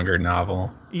no longer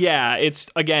novel. Yeah, it's,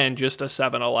 again, just a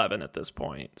 7-Eleven at this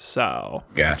point. So...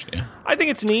 Gotcha. I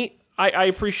think it's neat. I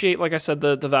appreciate, like I said,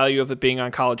 the value of it being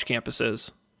on college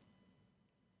campuses.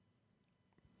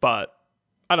 But,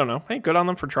 I don't know. Hey, good on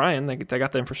them for trying. They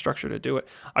got the infrastructure to do it.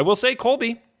 I will say,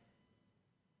 Colby...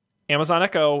 Amazon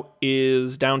Echo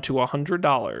is down to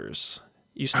 $100.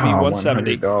 Used to be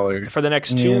 $170 for the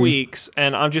next 2 weeks,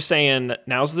 and I'm just saying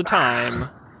now's the time.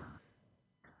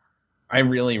 I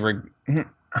really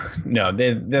no,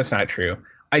 that's not true.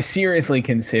 I seriously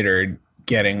considered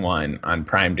getting one on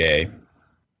Prime Day,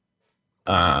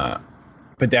 but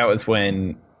that was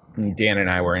when Dan and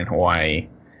I were in Hawaii,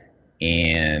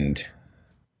 and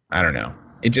I don't know.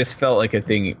 It just felt like a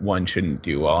thing one shouldn't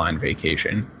do while on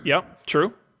vacation. Yep,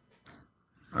 true.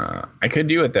 I could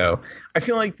do it though. I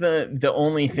feel like the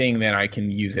only thing that I can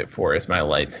use it for is my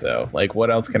lights though. Like what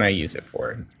else can I use it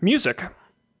for? Music.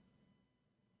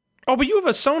 Oh, but you have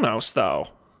a Sonos though.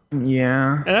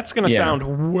 Yeah. And that's going to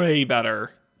sound way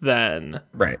better than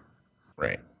Right.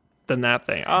 Than that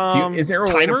thing. Is there a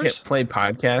timers? way to play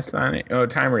podcasts on it? Oh,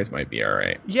 timers might be all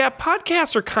right. Yeah,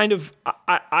 podcasts are kind of...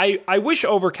 I wish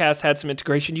Overcast had some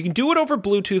integration. You can do it over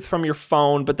Bluetooth from your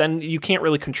phone, but then you can't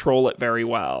really control it very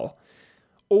well.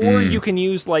 Or you can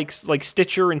use like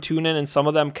Stitcher and TuneIn, and some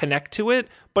of them connect to it,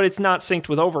 but it's not synced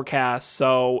with Overcast,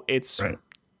 so it's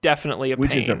definitely a pain.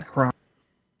 Which is a problem.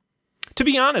 To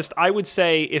be honest, I would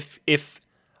say if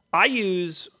I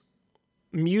use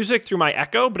music through my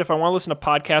Echo, but if I want to listen to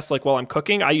podcasts like while I'm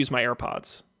cooking, I use my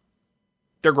AirPods.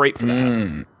 They're great for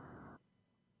that.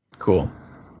 Cool.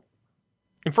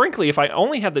 And frankly, if I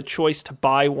only had the choice to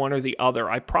buy one or the other,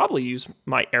 I'd probably use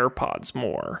my AirPods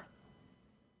more.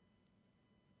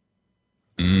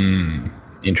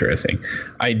 Interesting.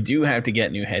 I do have to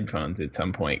get new headphones at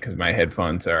some point because my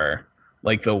headphones are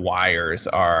like the wires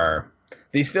are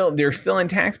they're still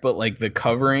intact, but like the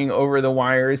covering over the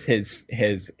wires has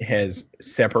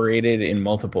separated in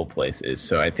multiple places.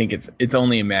 So I think it's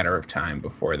only a matter of time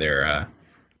before they're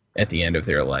at the end of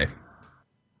their life.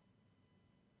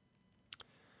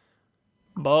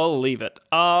 Believe it.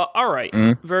 All right.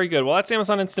 Very good. Well, that's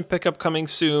Amazon Instant Pickup coming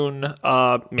soon,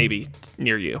 maybe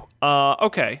near you.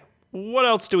 Okay. What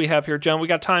else do we have here, John? We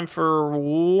got time for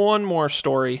one more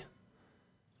story.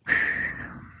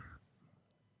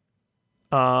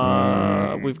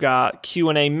 We've got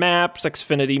Q&A Maps,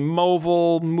 Xfinity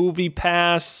Mobile, Movie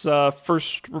Pass,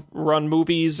 first run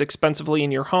movies expensively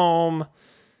in your home,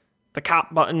 the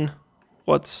cop button.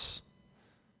 What's...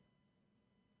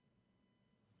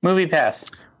 Movie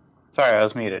Pass. Sorry, I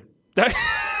was muted.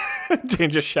 Dan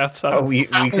just shouts out. Oh, we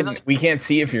can't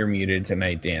see if you're muted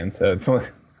tonight, Dan. So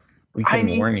we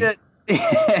can warn you.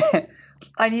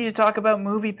 I need to talk about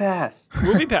Movie Pass.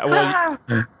 Movie Pass.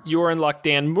 Well, you're in luck,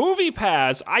 Dan. Movie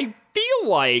Pass. I feel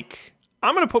like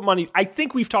I'm going to put money. I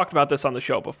think we've talked about this on the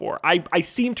show before. I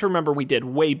seem to remember we did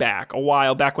way back, a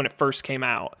while back when it first came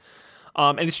out.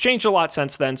 And it's changed a lot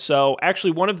since then. So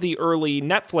actually, one of the early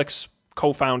Netflix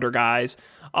co-founder guys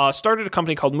started a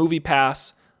company called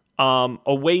MoviePass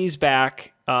a ways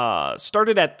back.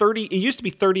 Started at $30. It used to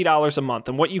be $30 a month,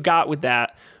 and what you got with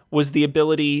that was the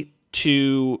ability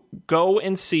to go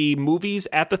and see movies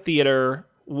at the theater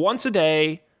once a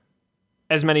day,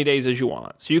 as many days as you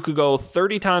want. So you could go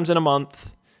 30 times in a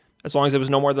month, as long as it was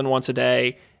no more than once a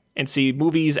day, and see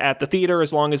movies at the theater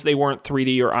as long as they weren't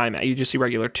 3D or IMAX. You just see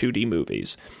regular 2D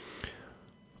movies.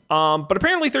 But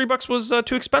apparently $30 was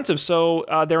too expensive, so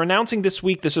they're announcing this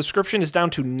week the subscription is down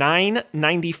to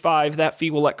 $9.95. That fee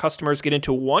will let customers get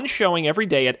into one showing every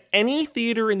day at any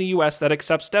theater in the U.S. that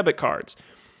accepts debit cards.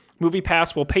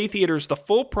 MoviePass will pay theaters the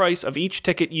full price of each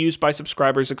ticket used by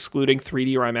subscribers, excluding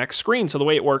 3D or IMAX screens. So the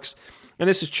way it works, and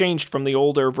this has changed from the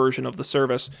older version of the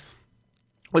service,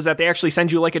 was that they actually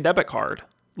send you like a debit card,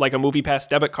 like a MoviePass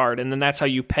debit card, and then that's how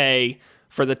you pay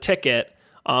for the ticket,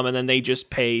 and then they just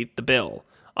pay the bill.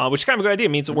 Which is kind of a good idea.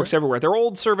 It means it works everywhere. Their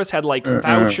old service had like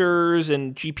vouchers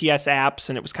and GPS apps,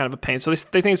 and it was kind of a pain. So they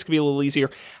think it's going to be a little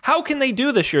easier. How can they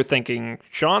do this, you're thinking,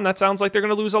 Sean? That sounds like they're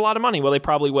going to lose a lot of money. Well, they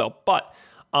probably will. But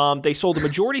they sold a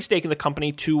majority stake in the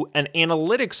company to an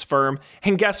analytics firm.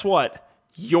 And guess what?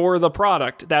 You're the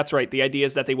product. That's right. The idea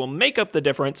is that they will make up the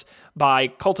difference by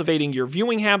cultivating your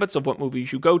viewing habits of what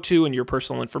movies you go to and your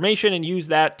personal information, and use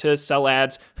that to sell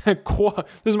ads. This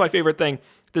is my favorite thing.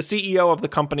 The CEO of the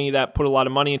company that put a lot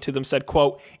of money into them said,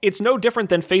 quote, "It's no different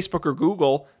than Facebook or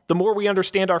Google. The more we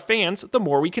understand our fans, the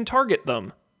more we can target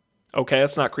them." Okay,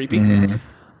 that's not creepy.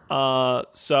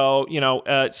 So,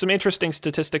 some interesting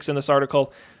statistics in this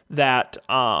article that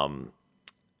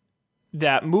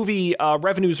that movie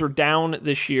revenues are down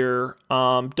this year,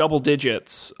 double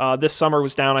digits. This summer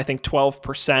was down, I think,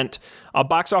 12%.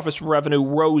 Box office revenue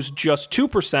rose just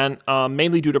 2%,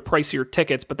 mainly due to pricier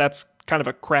tickets, but that's kind of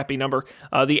a crappy number.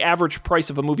 The average price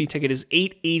of a movie ticket is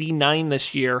 $8.89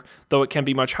 this year, though it can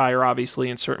be much higher, obviously,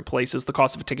 in certain places. The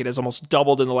cost of a ticket has almost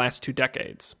doubled in the last 2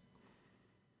 decades.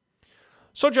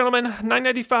 So, gentlemen,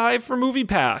 $9.95 for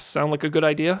MoviePass. Sound like a good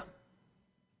idea?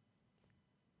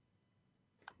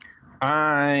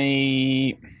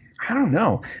 I don't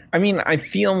know. I mean, I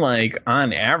feel like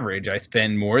on average I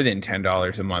spend more than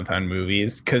 $10 a month on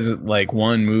movies, because like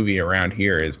one movie around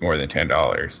here is more than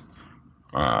 $10.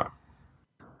 I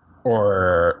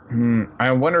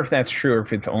wonder if that's true, or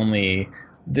if it's only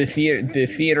the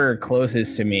theater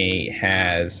closest to me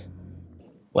has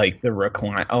like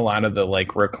a lot of the like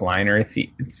recliner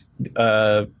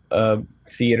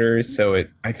theaters. So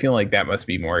I feel like that must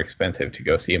be more expensive to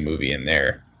go see a movie in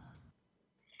there.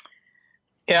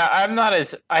 Yeah, I'm not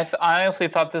as... I honestly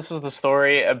thought this was the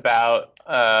story about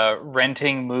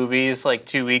renting movies like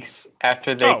 2 weeks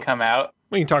after they come out.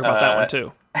 We can talk about that one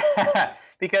too.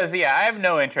 Because, yeah, I have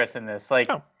no interest in this. Like,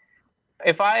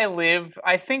 if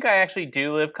I think I actually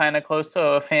do live kind of close to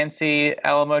a fancy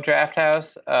Alamo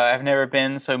Drafthouse. I've never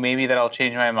been, so maybe that'll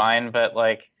change my mind. But,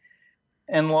 like,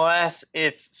 unless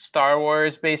it's Star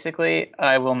Wars, basically,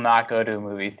 I will not go to a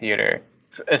movie theater,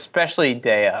 especially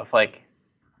day of. Like,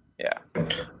 yeah.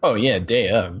 Oh yeah, day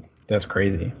of. That's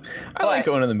crazy. I like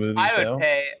going to the movies.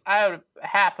 I would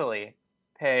happily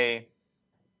pay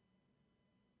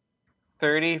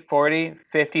 $30, $40,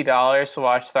 $50 to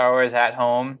watch Star Wars at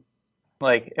home.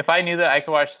 Like, if I knew that I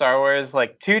could watch Star Wars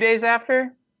like 2 days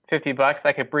after, $50,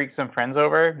 I could bring some friends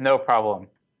over, no problem.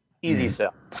 Easy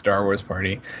sell. Star Wars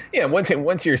party. Yeah, once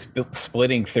you're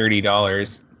splitting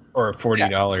 $30 or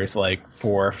 $40, like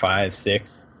 4, 5,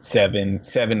 6,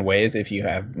 7 ways, if you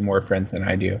have more friends than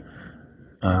I do,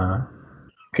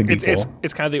 could be cool.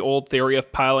 It's kind of the old theory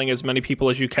of piling as many people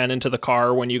as you can into the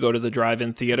car when you go to the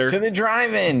drive-in theater. To the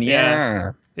drive-in,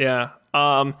 yeah.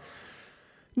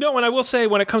 No, and I will say,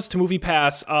 when it comes to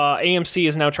MoviePass, AMC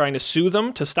is now trying to sue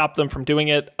them to stop them from doing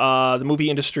it. The movie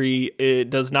industry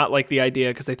does not like the idea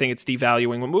because they think it's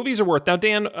devaluing what movies are worth. Now,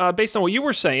 Dan, based on what you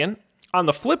were saying, on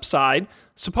the flip side,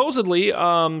 supposedly,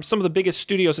 some of the biggest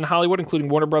studios in Hollywood, including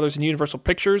Warner Brothers and Universal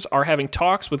Pictures, are having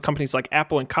talks with companies like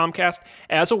Apple and Comcast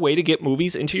as a way to get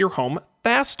movies into your home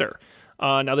faster.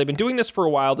 Now, they've been doing this for a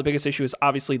while. The biggest issue is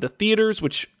obviously the theaters,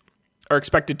 which are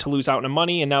expected to lose out on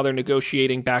money, and now they're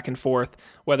negotiating back and forth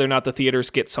whether or not the theaters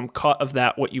get some cut of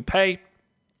that, what you pay.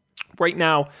 Right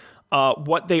now,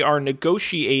 what they are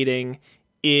negotiating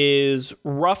is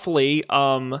roughly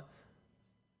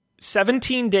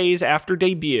 17 days after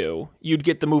debut, you'd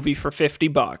get the movie for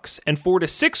 $50, and 4 to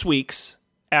 6 weeks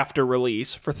after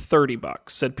release for $30,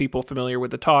 said people familiar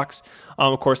with the talks.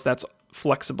 Of course, that's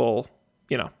flexible,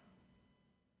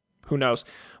 who knows.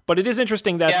 But it is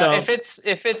interesting that...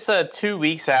 if it's 2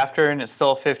 weeks after and it's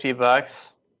still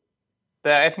 $50,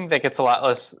 I think that gets a lot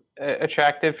less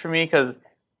attractive for me because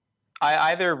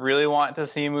I either really want to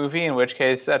see a movie, in which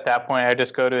case at that point I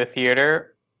just go to a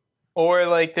theater, or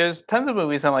like there's tons of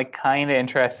movies I'm like kind of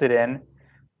interested in,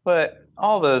 but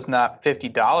all those not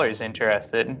 $50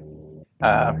 interested.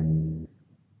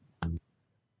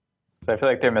 So I feel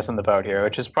like they're missing the boat here,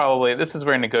 which is probably this is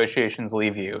where negotiations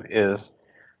leave you is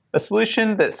a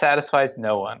solution that satisfies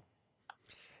no one.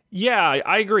 Yeah,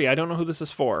 I agree. I don't know who this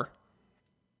is for.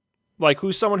 Like,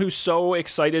 who's someone who's so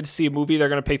excited to see a movie they're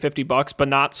going to pay $50, but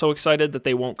not so excited that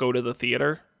they won't go to the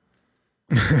theater?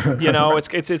 You know,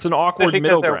 it's an awkward because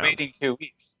middle they're ground. waiting 2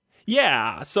 weeks.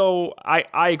 Yeah, so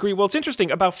I agree. Well, it's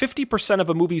interesting. About 50% of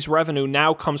a movie's revenue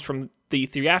now comes from the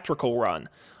theatrical run,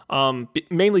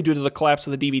 mainly due to the collapse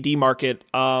of the DVD market.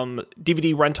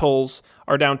 DVD rentals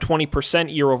are down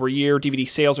 20% year over year. DVD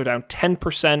sales are down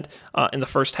 10% in the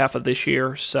first half of this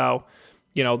year. So,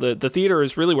 you know, the theater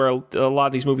is really where a lot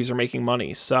of these movies are making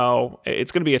money. So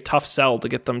it's going to be a tough sell to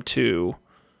get them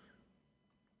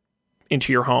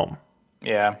into your home.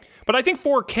 Yeah. But I think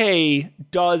 4K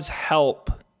does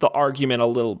help the argument a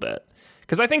little bit.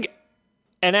 Because I think,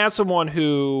 and as someone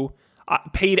who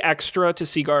paid extra to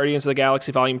see Guardians of the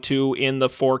Galaxy Volume 2 in the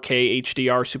 4K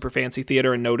HDR Super Fancy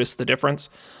Theater and noticed the difference,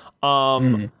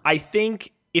 I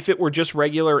think if it were just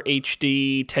regular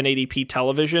HD 1080p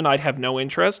television, I'd have no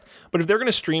interest. But if they're going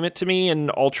to stream it to me in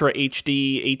Ultra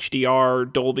HD,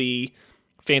 HDR, Dolby,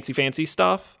 fancy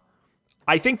stuff,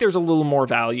 I think there's a little more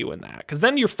value in that. Because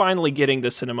then you're finally getting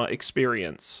the cinema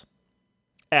experience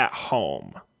at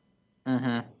home.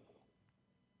 Mm-hmm.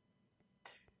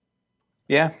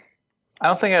 Yeah. I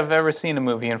don't think I've ever seen a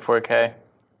movie in 4K.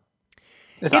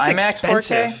 Is It's IMAX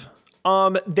expensive.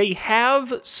 4K? They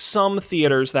have some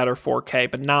theaters that are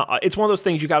 4K, but not. It's one of those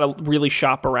things you got to really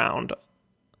shop around.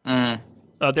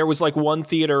 There was like one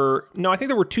theater. No, I think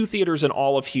there were 2 theaters in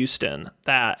all of Houston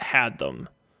that had them.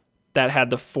 That had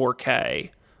the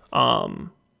 4K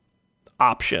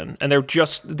option, and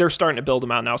they're starting to build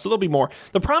them out now. So there'll be more.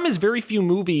 The problem is very few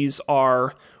movies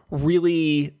are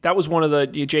really. That was one of the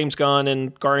James Gunn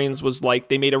and Guardians was like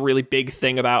they made a really big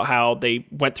thing about how they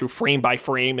went through frame by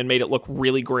frame and made it look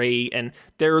really great. And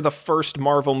they're the first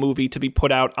Marvel movie to be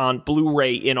put out on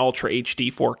Blu-ray in Ultra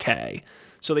HD 4K.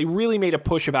 So they really made a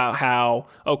push about how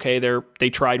okay they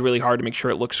tried really hard to make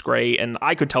sure it looks great, and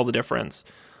I could tell the difference.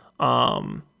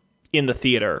 In the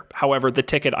theater. However, the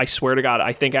ticket, I swear to God,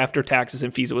 I think after taxes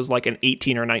and fees, it was like an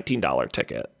 $18 or $19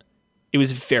 ticket. It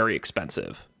was very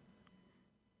expensive.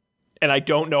 And I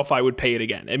don't know if I would pay it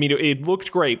again. I mean, it looked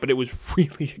great, but it was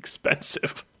really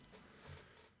expensive.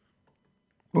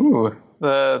 Ooh,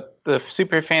 the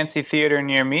super fancy theater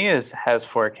near me has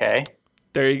 4K.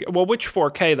 There you go. Well, which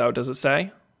 4K, though, does it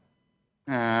say?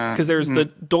 Because there's the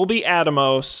Dolby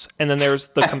Atmos, and then there's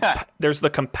the there's the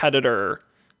competitor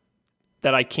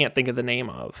that I can't think of the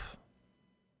name of.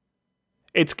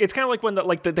 It's kind of like when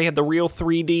they had the real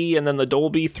 3D and then the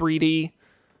Dolby 3D.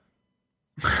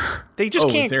 They just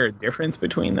can't. Is there a difference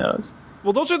between those?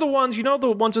 Well, those are the ones, you know, the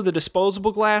ones with the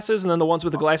disposable glasses, and then the ones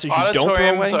with the glasses you don't throw away.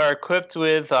 Auditoriums are equipped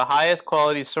with the highest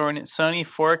quality Sony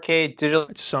 4K digital.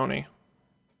 It's Sony.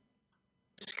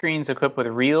 Screens equipped with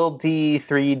real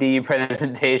 3D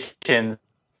presentations.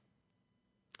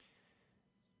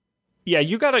 Yeah,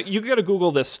 you gotta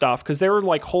Google this stuff because there are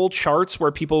like whole charts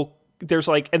where there's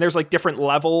different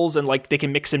levels and like they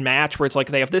can mix and match where it's like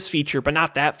they have this feature but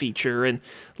not that feature, and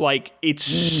like it's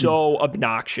so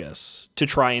obnoxious to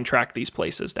try and track these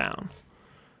places down.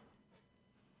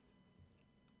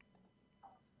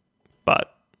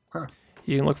 But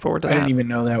you can look forward to that. I didn't even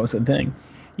know that was a thing.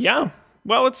 Yeah,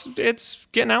 well, it's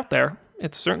getting out there.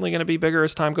 It's certainly going to be bigger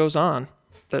as time goes on.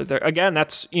 Again,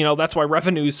 that's why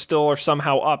revenues still are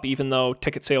somehow up, even though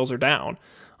ticket sales are down,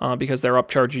 because they're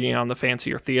upcharging on the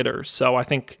fancier theaters. So I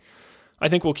think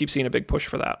we'll keep seeing a big push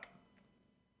for that.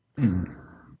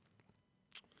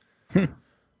 Well,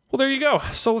 there you go.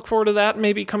 So look forward to that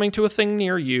maybe coming to a thing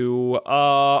near you.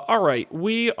 All right,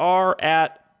 we are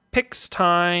at picks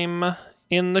time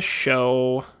in the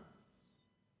show.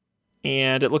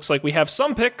 And it looks like we have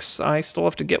some picks. I still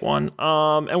have to get one.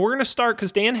 And we're going to start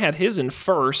because Dan had his in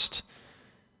first.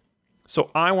 So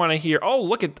I want to hear...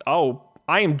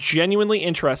 I am genuinely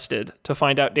interested to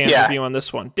find out Dan's review on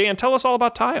this one. Dan, tell us all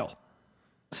about Tile.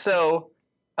 So,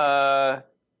 let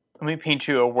me paint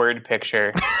you a word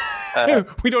picture.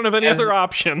 We don't have any other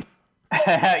option.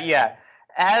 Yeah.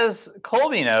 As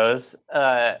Colby knows,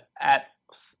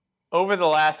 over the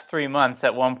last 3 months,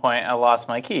 at one point, I lost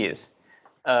my keys.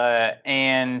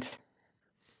 And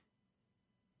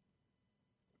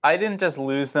I didn't just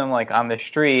lose them like on the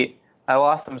street. I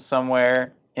lost them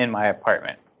somewhere in my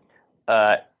apartment.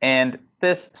 And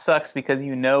this sucks because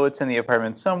you know it's in the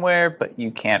apartment somewhere, but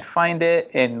you can't find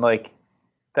it, and like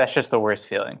that's just the worst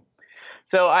feeling.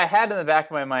 So I had in the back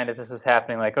of my mind as this was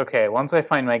happening, like, okay, once I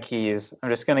find my keys, I'm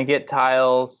just gonna get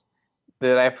tiles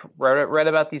that I've read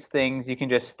about these things. You can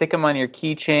just stick them on your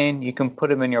keychain. You can put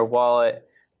them in your wallet.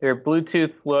 They're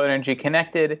Bluetooth low energy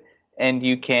connected, and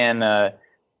you can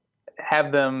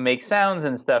have them make sounds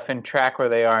and stuff and track where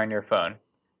they are on your phone.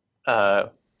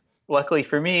 Luckily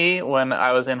for me, when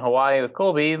I was in Hawaii with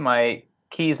Colby, my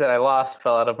keys that I lost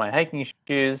fell out of my hiking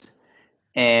shoes,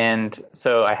 and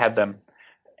so I had them.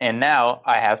 And now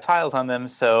I have tiles on them,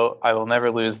 so I will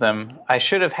never lose them. I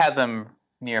should have had them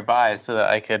nearby so that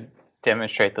I could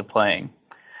demonstrate the playing.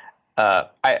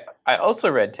 I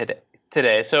also read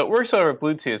today, so it works over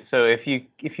Bluetooth. So if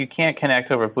you can't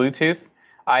connect over Bluetooth,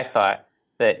 I thought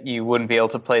that you wouldn't be able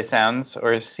to play sounds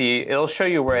or see. It'll show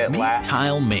you where it last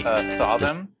saw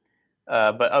them.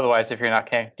 But otherwise, if you're not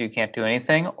connected, you can't do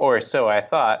anything, or so I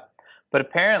thought. But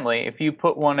apparently, if you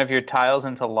put one of your tiles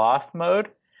into lost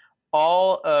mode,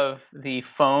 all of the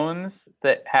phones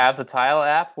that have the tile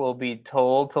app will be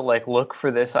told to like look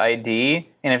for this ID,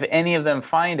 and if any of them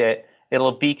find it,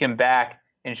 it'll beacon back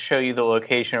and show you the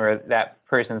location where that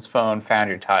person's phone found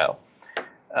your tile.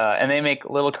 And they make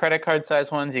little credit card size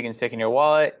ones you can stick in your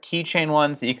wallet, keychain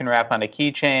ones that you can wrap on a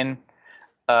keychain,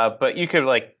 but you could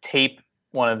like tape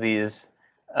one of these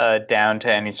down to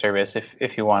any service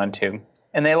if you wanted to.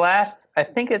 And they last, I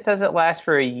think it says it lasts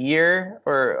for a year,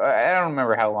 or I don't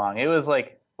remember how long. It was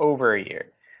like over a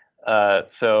year.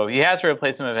 So you have to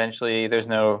replace them eventually. There's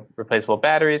no replaceable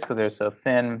batteries because they're so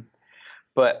thin.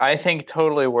 But I think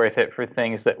totally worth it for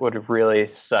things that would really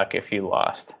suck if you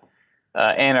lost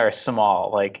and are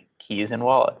small, like keys and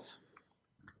wallets.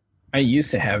 I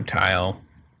used to have tile,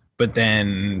 but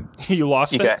then You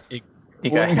lost it?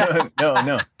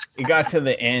 No. It got to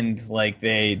the end, like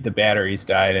the batteries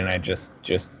died, and I just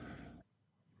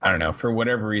I don't know, for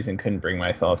whatever reason couldn't bring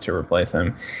myself to replace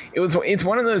them. It's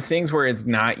one of those things where it's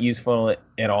not useful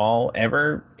at all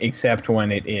ever, except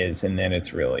when it is, and then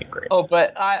it's really great. Oh,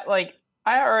 but I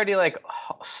already like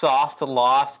soft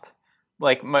lost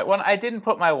like when I didn't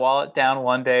put my wallet down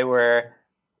one day where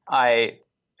I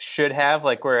should have,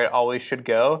 like where it always should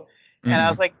go. And I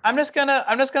was like, I'm just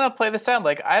gonna play the sound.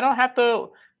 Like I don't have to,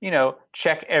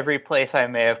 check every place I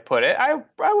may have put it. I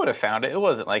would have found it. It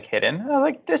wasn't like hidden. I was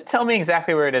like, just tell me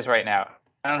exactly where it is right now.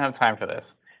 I don't have time for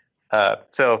this.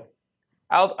 So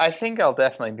I think I'll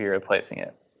definitely be replacing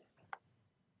it.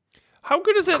 How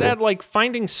good is it at like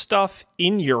finding stuff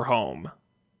in your home?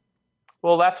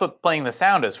 Well, that's what playing the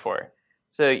sound is for.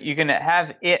 So you can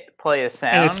have it play a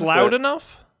sound. And it's loud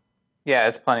enough? Yeah,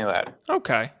 it's plenty loud.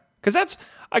 Okay. Because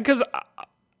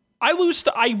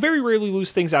I very rarely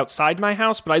lose things outside my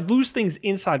house, but I lose things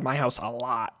inside my house a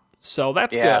lot. So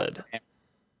that's good.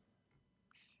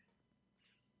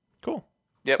 Cool.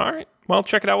 Yep. All right. Well,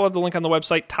 check it out. We'll have the link on the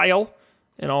website. Tile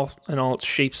in all its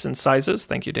shapes and sizes.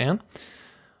 Thank you, Dan.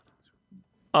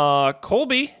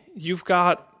 Colby, you've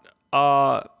got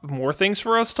more things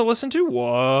for us to listen to.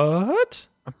 What?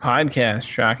 A podcast,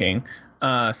 shocking.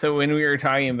 So when we were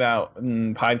talking about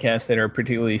podcasts that are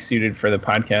particularly suited for the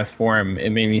podcast forum,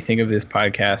 it made me think of this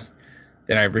podcast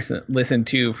that I listened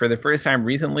to for the first time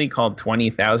recently called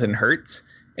 20,000 Hertz.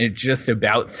 And it's just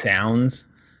about sounds.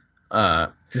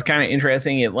 It's kind of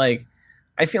interesting.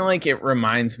 I feel like it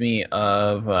reminds me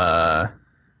of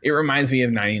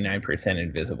 99%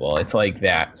 Invisible. It's like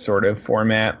that sort of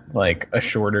format, like a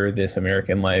shorter This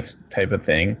American Life type of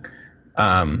thing.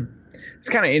 It's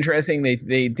kind of interesting.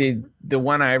 They did the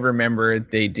one I remember.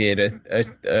 They did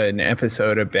an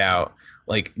episode about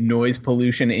like noise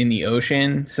pollution in the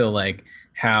ocean. So like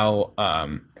how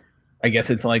I guess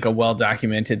it's like a well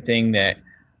documented thing that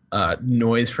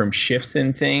noise from ships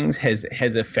and things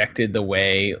has affected the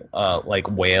way like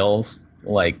whales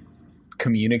like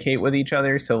communicate with each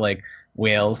other. So like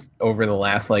whales over the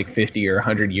last like 50 or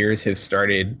 100 years have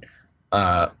started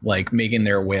like making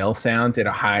their whale sounds at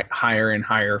a higher and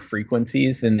higher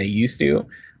frequencies than they used to,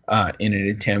 in an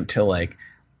attempt to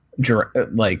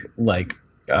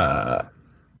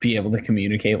be able to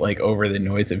communicate like over the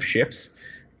noise of ships.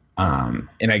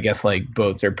 And I guess like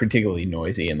boats are particularly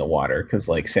noisy in the water because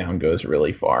like sound goes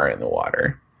really far in the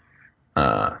water.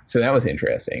 So that was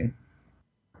interesting.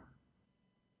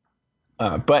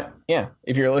 But yeah,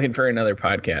 if you're looking for another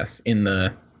podcast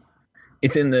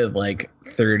it's in the like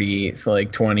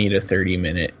 20 to 30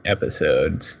 minute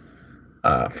episodes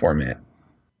format.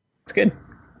 It's good.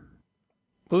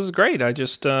 Well, this is great. I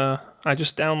just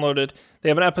downloaded. They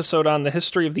have an episode on the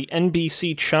history of the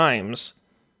NBC chimes,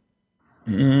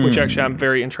 which actually I'm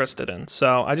very interested in.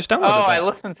 So I just downloaded that. I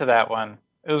listened to that one.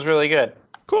 It was really good.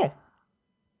 Cool.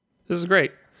 This is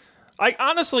great. I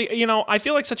honestly, I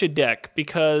feel like such a dick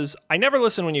because I never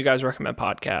listen when you guys recommend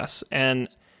podcasts. And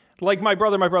like my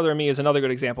brother and me is another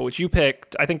good example, which you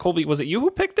picked. I think Colby, was it you who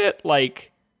picked it?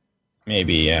 Like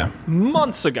Maybe, yeah.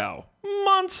 months ago.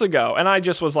 And I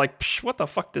just was like, what the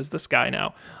fuck does this guy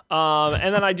know?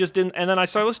 And then I just didn't. And then I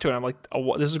started listening to it. I'm like,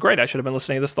 oh, this is great. I should have been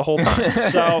listening to this the whole time.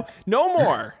 So no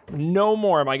more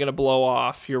am I going to blow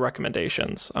off your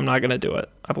recommendations. I'm not going to do it.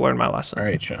 I've learned my lesson. All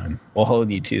right, Sean. We'll hold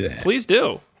you to that. Please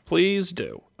do.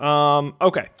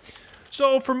 Okay.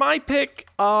 So for my pick,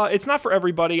 it's not for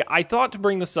everybody. I thought to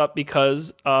bring this up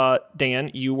because,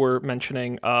 Dan, you were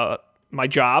mentioning my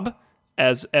job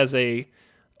as a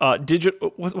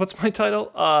digital. What's my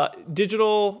title?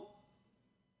 Digital.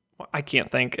 I can't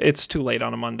think. It's too late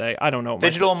on a Monday. I don't know.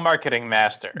 Digital marketing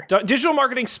master. Digital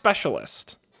marketing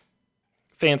specialist.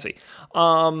 Fancy.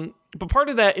 But part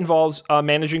of that involves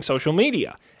managing social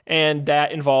media, and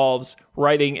that involves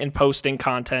writing and posting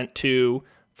content to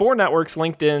 4 networks: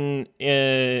 LinkedIn,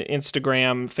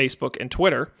 Instagram, Facebook, and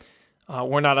Twitter.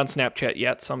 We're not on Snapchat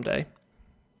yet. Someday.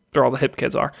 Where all the hip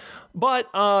kids are.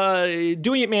 But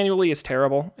doing it manually is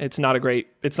terrible. It's not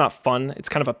fun. It's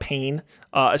kind of a pain,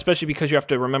 especially because you have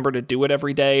to remember to do it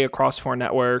every day across 4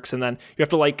 networks. And then you have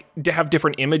to have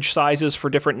different image sizes for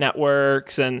different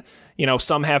networks. And,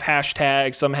 some have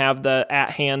hashtags, some have the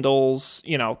 @ handles.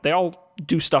 They all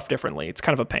do stuff differently. It's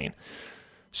kind of a pain.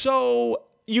 So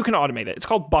you can automate it. It's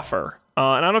called Buffer. And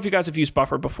I don't know if you guys have used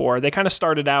Buffer before. They kind of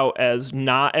started out as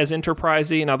not as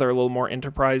enterprisey. Now they're a little more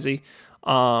enterprisey.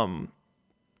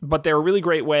 But they're a really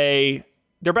great way.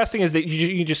 Their best thing is that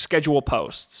you just schedule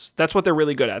posts. That's what they're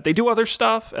really good at. They do other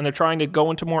stuff, and they're trying to go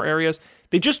into more areas.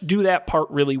 They just do that part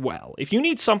really well. If you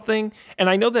need something, and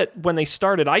I know that when they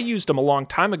started, I used them a long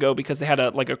time ago because they had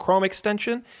a Chrome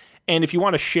extension. And if you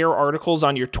want to share articles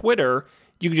on your Twitter,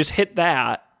 you can just hit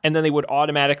that, and then they would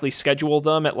automatically schedule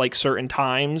them at certain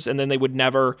times, and then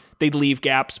they'd leave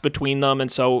gaps between them,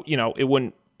 and so it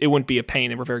wouldn't be a pain.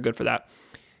 They were very good for that.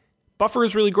 Buffer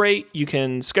is really great. You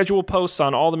can schedule posts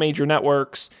on all the major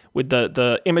networks with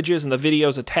the images and the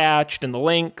videos attached and the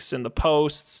links and the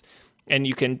posts. And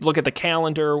you can look at the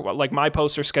calendar. Like my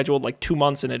posts are scheduled 2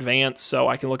 months in advance, so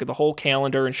I can look at the whole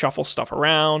calendar and shuffle stuff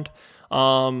around.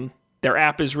 Their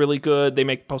app is really good. They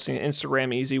make posting on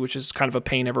Instagram easy, which is kind of a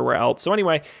pain everywhere else. So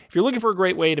anyway, if you're looking for a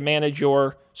great way to manage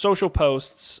your social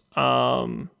posts,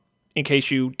 in case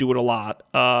you do it a lot,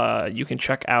 you can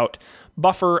check out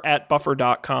Buffer at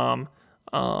buffer.com.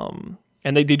 And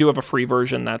they do have a free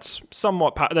version that's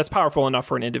that's powerful enough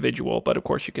for an individual, but of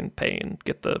course you can pay and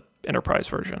get the enterprise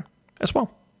version as well.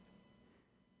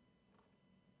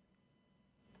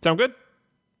 Sound good?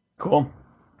 Cool.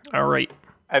 All right.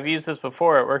 I've used this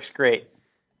before. It works great.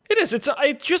 It is.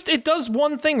 It does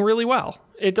one thing really well.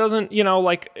 It doesn't, you get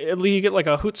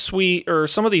a Hootsuite or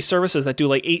some of these services that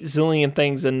do 8 zillion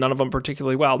things and none of them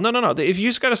particularly well. No. If you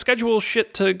just got to schedule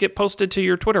shit to get posted to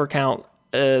your Twitter account,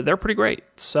 they're pretty great.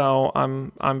 So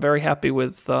I'm very happy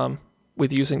with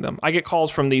using them. I get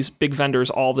calls from these big vendors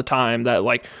all the time that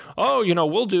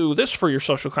we'll do this for your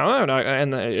social account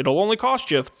and it'll only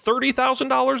cost you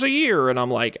 $30,000 a year. And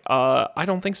I'm like, I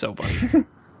don't think so, buddy.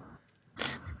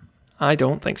 I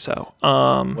don't think so.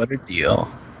 What a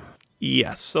deal.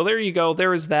 Yes. So there you go.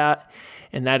 There is that.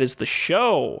 And that is the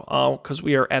show. Because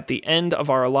we are at the end of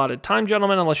our allotted time,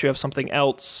 gentlemen, unless you have something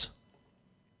else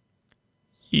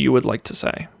you would like to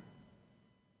say.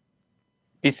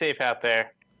 Be safe out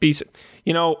there.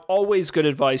 Always good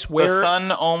advice. The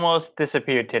sun almost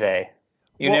disappeared today.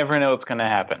 You never know what's going to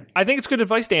happen. I think it's good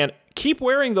advice, Dan. Keep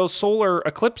wearing those solar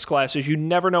eclipse glasses. You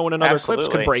never know when another eclipse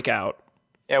could break out.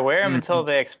 Yeah, wear them until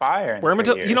they expire. Wear them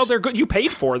until they're good. You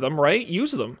paid for them, right?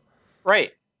 Use them.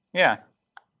 Right. Yeah.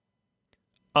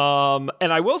 And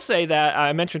I will say that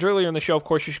I mentioned earlier in the show, of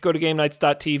course, you should go to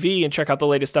GameNights.tv and check out the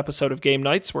latest episode of Game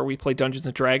Nights where we play Dungeons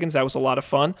and Dragons. That was a lot of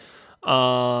fun.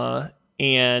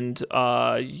 And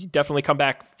you definitely come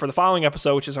back for the following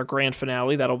episode, which is our grand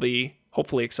finale. That'll be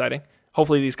hopefully exciting.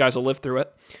 Hopefully these guys will live through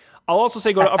it. I'll also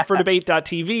say go to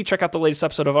upfordebate.tv, check out the latest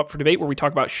episode of Up for Debate where we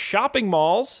talk about shopping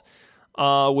malls.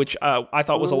 Which I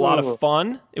thought was a lot of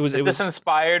fun. Is this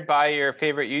inspired by your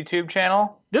favorite YouTube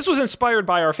channel? This was inspired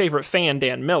by our favorite fan,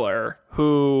 Dan Miller,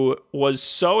 who was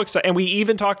so excited. And we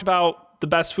even talked about the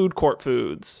best food court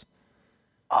foods.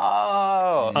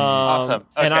 Oh, awesome.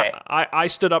 Okay. And I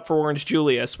stood up for Orange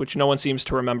Julius, which no one seems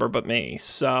to remember but me.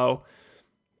 So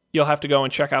you'll have to go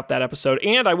and check out that episode.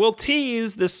 And I will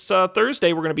tease this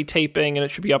Thursday we're going to be taping, and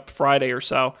it should be up Friday or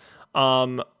so.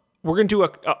 We're going to do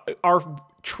our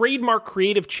trademark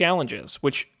creative challenges,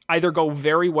 which either go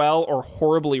very well or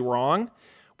horribly wrong.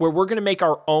 where we're going to make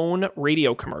our own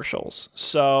radio commercials.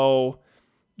 So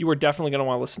you are definitely going to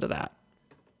want to listen to that.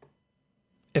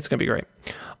 It's going to be great.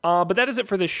 But that is it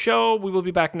for this show. We will be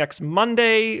back next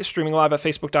Monday, streaming live at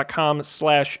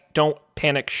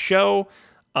facebook.com/don'tpanicshow.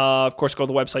 Of course, go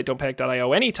to the website,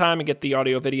 don'tpanic.io anytime and get the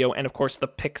audio, video, and of course the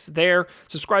pics there.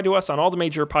 Subscribe to us on all the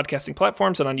major podcasting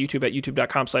platforms and on YouTube at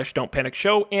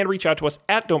youtube.com/don'tpanicshow, and reach out to us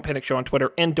at don'tpanicshow on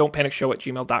Twitter and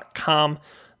don'tpanicshow@gmail.com.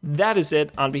 That is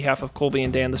it. On behalf of Colby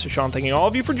and Dan, this is Sean, thanking all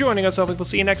of you for joining us. Hopefully we'll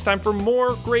see you next time for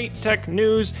more great tech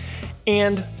news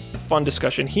and fun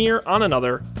discussion here on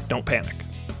another Don't Panic.